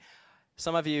prayer meeting.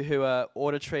 Some of you who are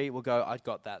auditory will go, I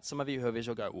got that. Some of you who are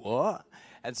visual go, what?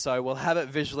 And so we'll have it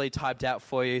visually typed out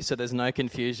for you so there's no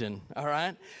confusion, all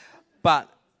right? But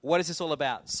what is this all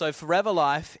about? So Forever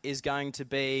Life is going to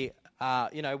be,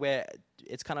 where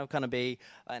it's kind of be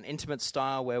an intimate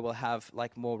style where we'll have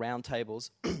like more round tables.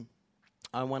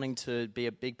 I'm wanting to be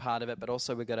a big part of it, but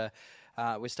also we're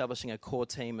establishing a core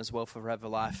team as well for Forever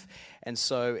Life. And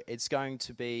so it's going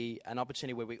to be an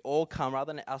opportunity where we all come,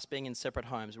 rather than us being in separate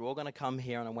homes, we're all going to come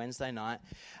here on a Wednesday night,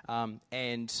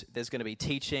 and there's going to be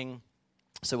teaching.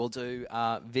 So we'll do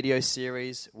video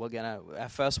series. Our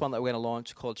first one that we're going to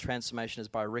launch called Transformation is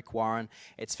by Rick Warren.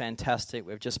 It's fantastic.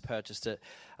 We've just purchased it.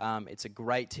 It's a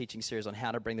great teaching series on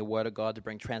how to bring the Word of God to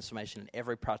bring transformation in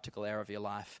every practical area of your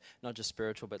life, not just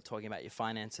spiritual, but talking about your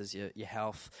finances, your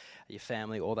health, your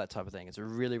family, all that type of thing. It's a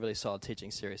really, really solid teaching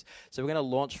series. So we're going to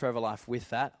launch Forever Life with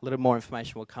that. A little more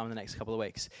information will come in the next couple of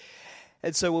weeks.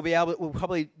 And so we'll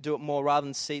probably do it more rather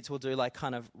than seats. We'll do like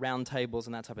kind of round tables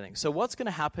and that type of thing. So what's going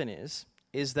to happen is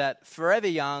that Forever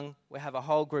Young, we have a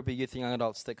whole group of youth and young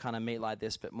adults that kind of meet like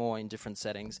this, but more in different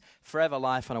settings. Forever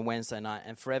Life on a Wednesday night,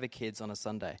 and Forever Kids on a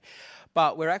Sunday.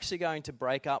 But we're actually going to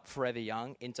break up Forever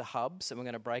Young into hubs, and we're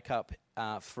going to break up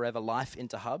Forever Life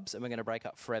into hubs, and we're going to break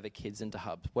up Forever Kids into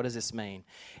hubs. What does this mean?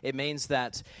 It means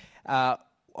that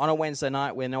on a Wednesday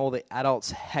night when all the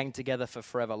adults hang together for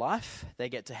Forever Life, they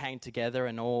get to hang together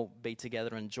and all be together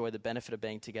and enjoy the benefit of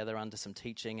being together under some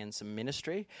teaching and some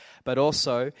ministry. But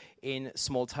also in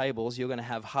small tables, you're going to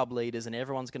have hub leaders and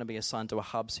everyone's going to be assigned to a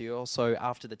hub. So you also,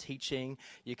 after the teaching,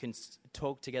 you can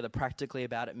talk together practically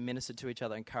about it, minister to each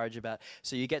other, encourage about it.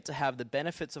 So you get to have the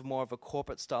benefits of more of a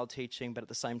corporate style teaching, but at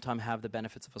the same time have the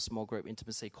benefits of a small group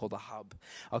intimacy called a hub.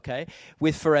 Okay?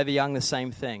 With Forever Young, the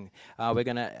same thing. We're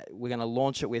gonna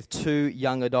launch it with 2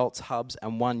 young adults hubs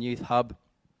and 1 youth hub,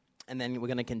 and then we're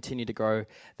going to continue to grow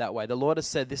that way. The Lord has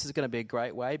said this is going to be a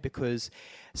great way, because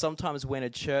sometimes when a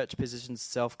church positions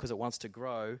itself because it wants to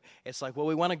grow, it's like, well,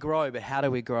 we want to grow, but how do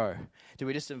we grow? Do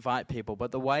we just invite people?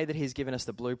 But the way that He's given us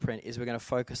the blueprint is we're going to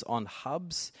focus on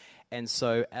hubs. And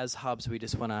so as hubs, we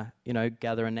just want to,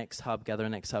 gather a next hub,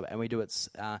 and we do it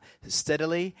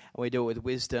steadily, and we do it with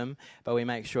wisdom, but we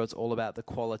make sure it's all about the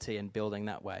quality and building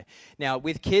that way. Now,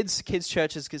 with kids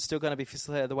churches is still going to be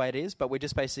facilitated the way it is, but we're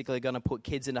just basically going to put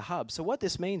kids into hubs. So what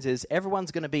this means is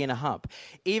everyone's going to be in a hub.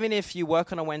 Even if you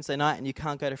work on a Wednesday night and you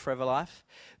can't go to Forever Life,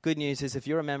 good news is if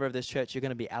you're a member of this church, you're going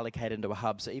to be allocated into a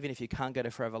hub. So even if you can't go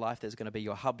to Forever Life, there's going to be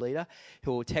your hub leader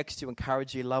who will text you,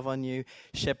 encourage you, love on you,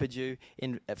 shepherd you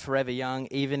in Forever Young.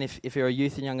 Even if you're a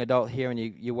youth and young adult here and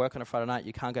you work on a Friday night,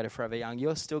 you can't go to Forever Young,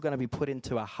 you're still going to be put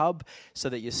into a hub so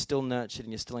that you're still nurtured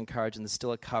and you're still encouraged and there's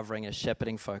still a covering, a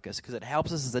shepherding focus, because it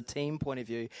helps us as a team point of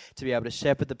view to be able to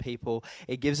shepherd the people.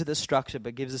 It gives it the structure,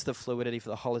 but gives us the fluidity for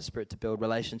the Holy Spirit to build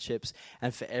relationships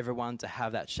and for everyone to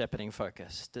have that shepherding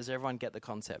focus. Does everyone get the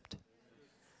concept?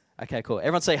 Okay, cool.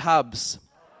 Everyone say hubs.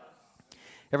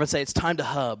 Everyone say it's time to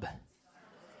hub.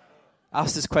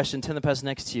 Ask this question, turn the person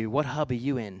next to you, what hub are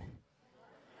you in?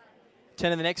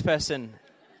 Turn to the next person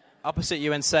opposite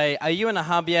you and say, are you in a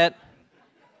hub yet?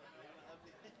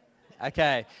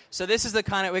 Okay, so this is the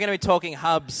kind of, we're going to be talking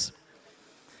hubs.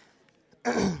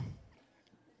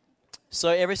 So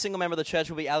every single member of the church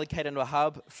will be allocated into a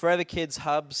hub. Forever Kids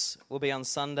hubs will be on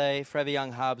Sunday, Forever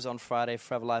Young hubs on Friday,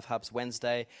 Forever Life hubs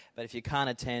Wednesday. But if you can't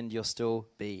attend, you'll still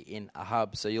be in a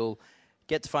hub. So you'll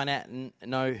get to find out and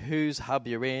know whose hub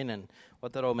you're in and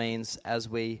what that all means as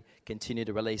we continue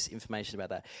to release information about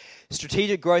that.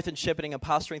 Strategic growth and shepherding and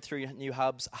pastoring through new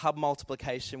hubs. Hub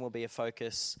multiplication will be a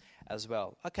focus as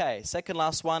well. Okay, second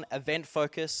last one, event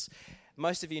focus.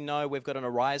 Most of you know we've got an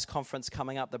Arise conference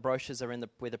coming up. The brochures are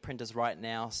with the printers right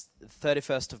now.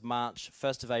 31st of March,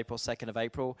 1st of April, 2nd of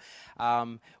April.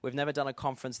 We've never done a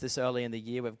conference this early in the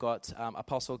year. We've got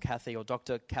Apostle Kathy or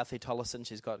Dr. Kathy Tollison.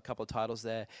 She's got a couple of titles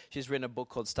there. She's written a book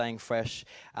called Staying Fresh.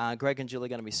 Greg and Julie are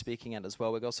going to be speaking at it as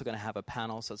well. We're also going to have a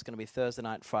panel. So it's going to be Thursday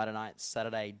night, Friday night,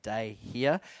 Saturday day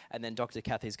here. And then Dr.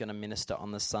 Kathy's going to minister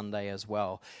on the Sunday as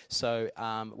well. So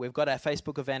we've got our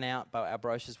Facebook event out, but our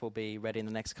brochures will be ready in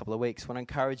the next couple of weeks. I want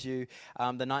to encourage you.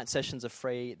 The night sessions are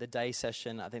free. The day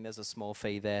session, I think there's a small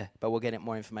fee there, but we'll get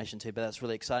more information too. But that's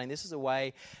really exciting. This is a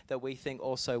way that we think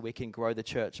also we can grow the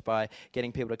church by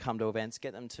getting people to come to events,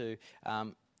 get them to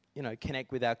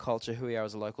connect with our culture, who we are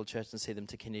as a local church, and see them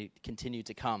to continue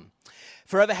to come.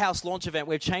 Forever House launch event.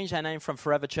 We've changed our name from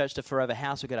Forever Church to Forever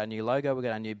House. We've got our new logo. We've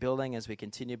got our new building as we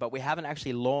continue, but we haven't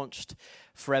actually launched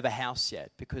Forever House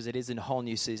yet because it is a whole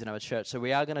new season of a church. So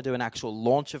we are going to do an actual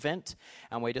launch event,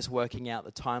 and we're just working out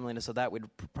the timeliness of that. We'd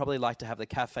probably like to have the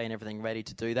cafe and everything ready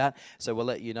to do that. So we'll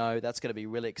let you know. That's going to be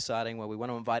really exciting, where we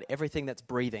want to invite everything that's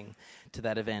breathing to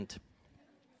that event.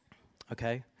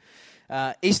 Okay?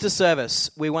 Easter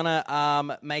service. We want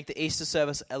to make the Easter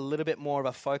service a little bit more of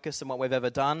a focus than what we've ever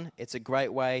done. It's a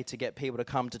great way to get people to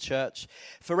come to church.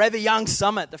 Forever Young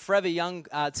Summit. The Forever Young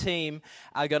team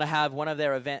are going to have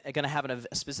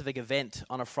a specific event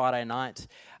on a Friday night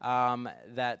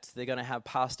that they're going to have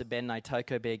Pastor Ben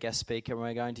Naitoko be a guest speaker, and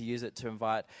we're going to use it to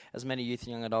invite as many youth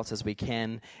and young adults as we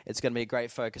can. It's going to be a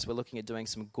great focus. We're looking at doing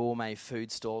some gourmet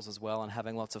food stalls as well and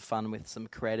having lots of fun with some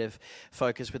creative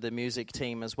focus with the music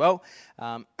team as well.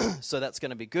 So that's going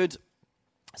to be good.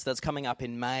 So that's coming up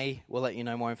in May. We'll let you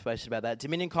know more information about that.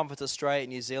 Dominion Conference Australia,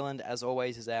 New Zealand, as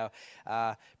always, is our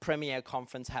premier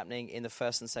conference happening in the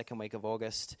first and second week of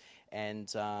August. And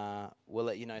we'll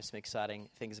let you know some exciting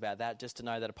things about that. Just to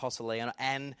know that Apostle Leon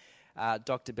and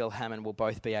Dr. Bill Hammond will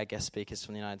both be our guest speakers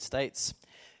from the United States.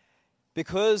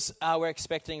 Because we're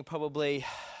expecting probably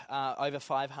over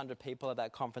 500 people at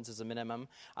that conference as a minimum,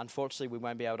 unfortunately we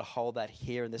won't be able to hold that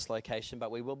here in this location,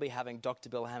 but we will be having Dr.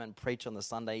 Bill Hammond preach on the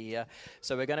Sunday here.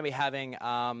 So we're going to be having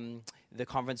the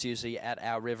conference usually at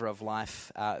our River of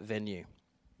Life venue.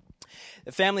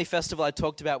 The family festival I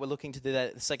talked about, we're looking to do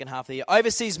that the second half of the year.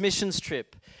 Overseas missions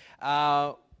trip.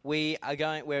 We're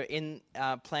in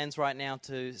plans right now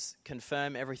to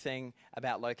confirm everything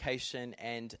about location,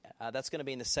 and that's going to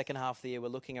be in the second half of the year. We're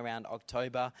looking around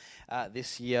October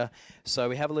this year, so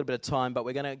we have a little bit of time, but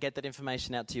we're going to get that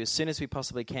information out to you as soon as we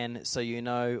possibly can, so you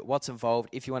know what's involved,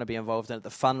 if you want to be involved in it, the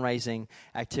fundraising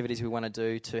activities we want to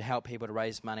do to help people to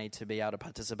raise money to be able to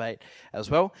participate as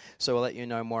well. So we'll let you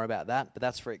know more about that, but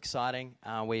that's very exciting.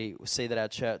 We see that our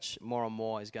church more and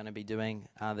more is going to be doing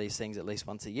these things at least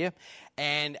once a year.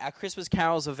 And our Christmas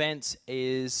Carols event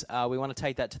is, we want to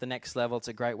take that to the next level. It's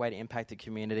a great way to impact the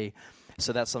community.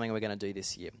 So that's something we're going to do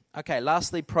this year. Okay,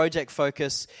 lastly, Project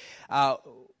Focus. Our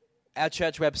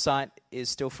church website is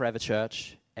still Forever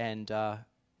Church, and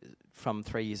from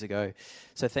 3 years ago.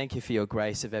 So thank you for your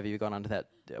grace if ever you've gone onto that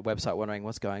website wondering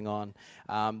what's going on.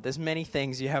 There's many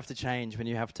things you have to change when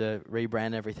you have to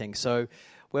rebrand everything. So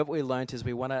what we learned is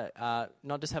we want to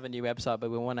not just have a new website,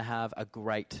 but we want to have a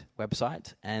great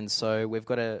website. And so we've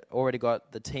already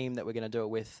got the team that we're going to do it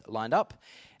with lined up,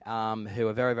 who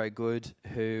are very, very good,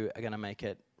 who are going to make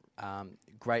it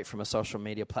great from a social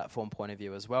media platform point of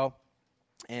view as well.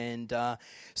 And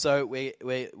so we're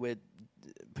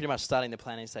pretty much starting the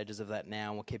planning stages of that now,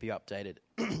 and we'll keep you updated.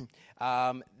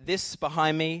 This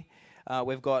behind me,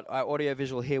 we've got our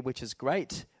audio-visual here, which is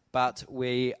great. But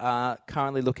we are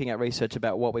currently looking at research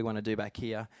about what we want to do back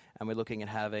here, and we're looking at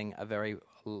having a very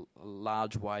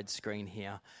large, wide screen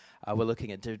here. We're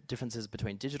looking at differences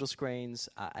between digital screens,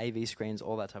 AV screens,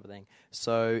 all that type of thing.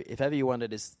 So if ever you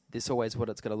wondered, is this always what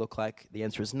it's going to look like? The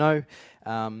answer is no.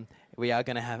 We are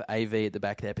going to have AV at the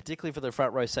back there, particularly for the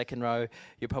front row, second row.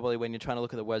 You probably, when you're trying to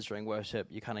look at the words during worship,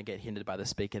 you kind of get hindered by the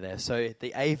speaker there. So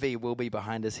the AV will be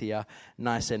behind us here,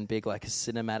 nice and big, like a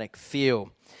cinematic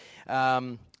feel.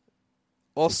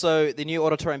 Also, the new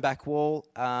auditorium back wall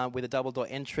with a double door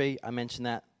entry, I mentioned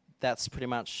that. That's pretty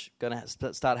much going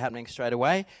to start happening straight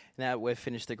away. Now we've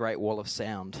finished the Great Wall of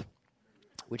Sound,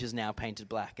 which is now painted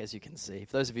black, as you can see.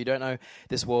 For those of you who don't know,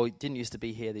 this wall didn't used to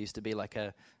be here. There used to be like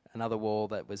another wall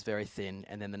that was very thin,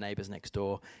 and then the neighbours next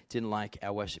door didn't like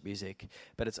our worship music.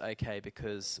 But it's okay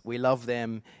because we love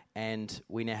them, and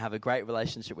we now have a great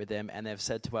relationship with them, and they've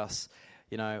said to us,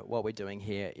 you know, what we're doing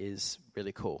here is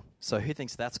really cool. So who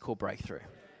thinks that's cool breakthrough?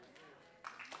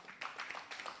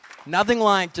 Nothing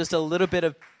like just a little bit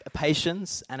of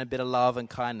patience and a bit of love and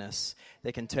kindness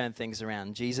that can turn things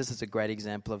around. Jesus is a great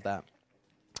example of that.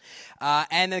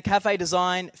 And the cafe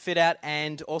design, fit out,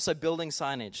 and also building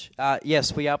signage.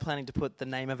 Yes, we are planning to put the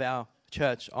name of our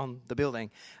church on the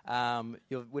building.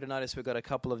 You would have noticed we've got a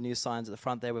couple of new signs at the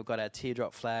front there. We've got our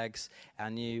teardrop flags, our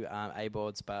new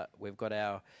A-boards, but we've got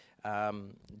our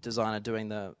designer doing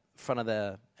the front of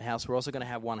the house. We're also going to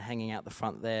have one hanging out the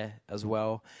front there as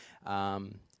well.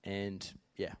 And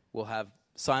yeah, we'll have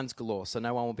signs galore, so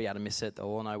no one will be able to miss it. They'll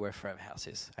all know where Forever House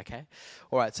is, okay?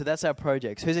 All right, so that's our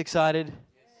projects. Who's excited?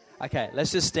 Okay,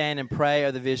 let's just stand and pray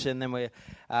over the vision, then we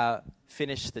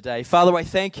finish the day. Father, I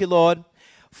thank you, Lord,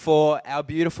 for our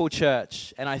beautiful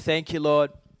church. And I thank you,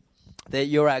 Lord, that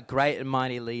you're our great and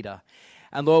mighty leader.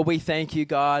 And Lord, we thank you,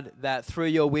 God, that through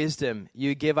your wisdom,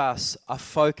 you give us a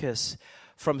focus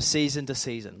from season to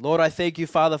season. Lord, I thank you,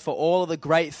 Father, for all of the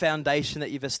great foundation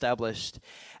that you've established.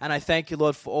 And I thank you,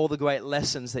 Lord, for all the great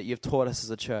lessons that you've taught us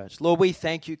as a church. Lord, we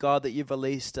thank you, God, that you've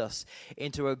released us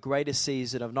into a greater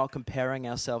season of not comparing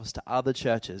ourselves to other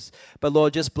churches, but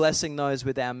Lord, just blessing those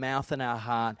with our mouth and our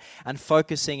heart and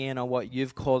focusing in on what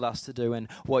you've called us to do and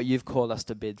what you've called us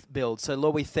to build. So,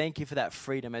 Lord, we thank you for that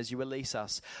freedom as you release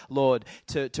us, Lord,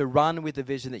 to run with the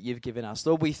vision that you've given us.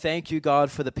 Lord, we thank you,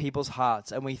 God, for the people's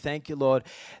hearts, and we thank you, Lord,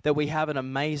 that we have an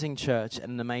amazing church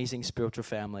and an amazing spiritual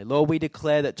family. Lord, we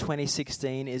declare that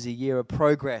 2016 is a year of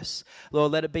progress.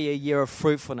 Lord, let it be a year of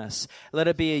fruitfulness. Let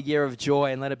it be a year of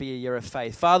joy, and let it be a year of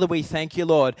faith. Father, we thank you,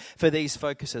 Lord, for these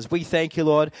focuses. We thank you,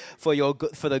 Lord, for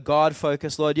the God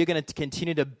focus. Lord, you're going to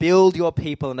continue to build your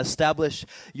people and establish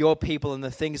your people in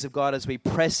the things of God as we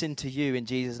press into you in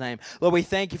Jesus' name. Lord, we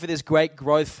thank you for this great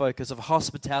growth focus of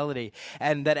hospitality,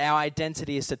 and that our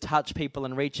identity is to touch people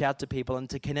and reach out to people and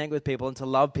to connect with people and to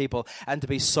love people and to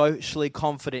be socially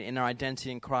confident in our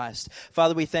identity in Christ.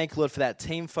 Father, we thank you, Lord, for that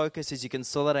team focus as you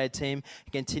consolidate a team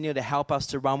and continue to help us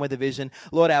to run with a vision.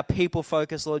 Lord, our people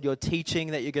focus, Lord, your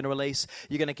teaching that you're going to release,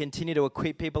 you're going to continue to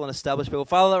equip people and establish people.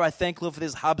 Father, I thank you, Lord, for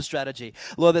this hub strategy.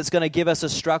 Lord, that's going to give us a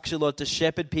structure, Lord, to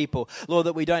shepherd people. Lord,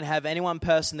 that we don't have any one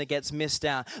person that gets missed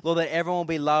out. Lord, that everyone will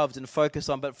be loved and focused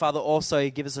on. But Father, also you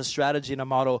give us a strategy and a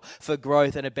model for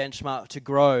growth and a benchmark to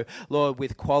grow, Lord,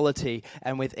 with quality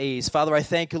and with ease. Father, I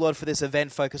thank you, Lord, for this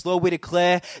event focus. Lord, we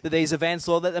declare that these events,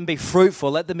 Lord, let them be fruitful.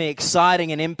 Let them be exciting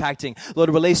and impacting. Lord,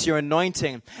 release your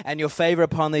anointing and your favor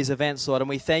upon these events, Lord. And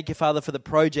we thank you, Father, for the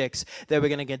projects that we're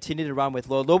going to continue to run with,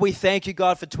 Lord. Lord, we thank you,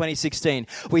 God, for 2016.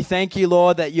 We thank you,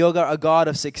 Lord, that you're a God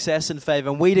of success and favor.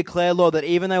 And we declare, Lord, that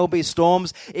even though there will be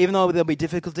storms, even though there'll be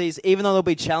difficulties, even though there'll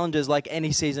be challenges like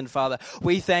any season, Father,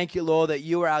 we thank you, Lord, that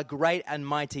you are our great and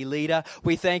mighty leader.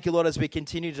 We thank you, Lord, as we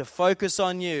continue to focus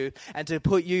on you and to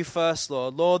put you first,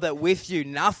 Lord. Lord, that with you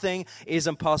nothing is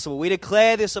impossible. We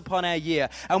declare this upon our year,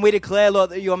 and we declare,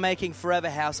 Lord, that you're making Forever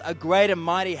House a great and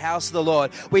mighty house of the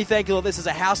Lord. We thank you, Lord, this is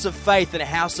a house of faith and a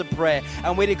house of prayer.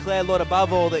 And we declare, Lord,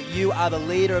 above all, that you are the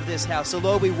leader of this house. So,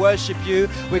 Lord, we worship you,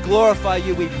 we glorify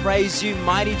you, we praise you,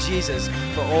 mighty Jesus,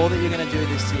 for all that you're going to do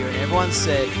this year. And everyone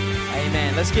said,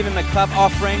 amen. Let's give him a clap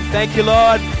offering. Thank you,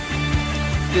 Lord,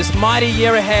 this mighty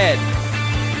year ahead.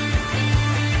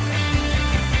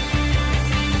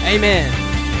 Amen.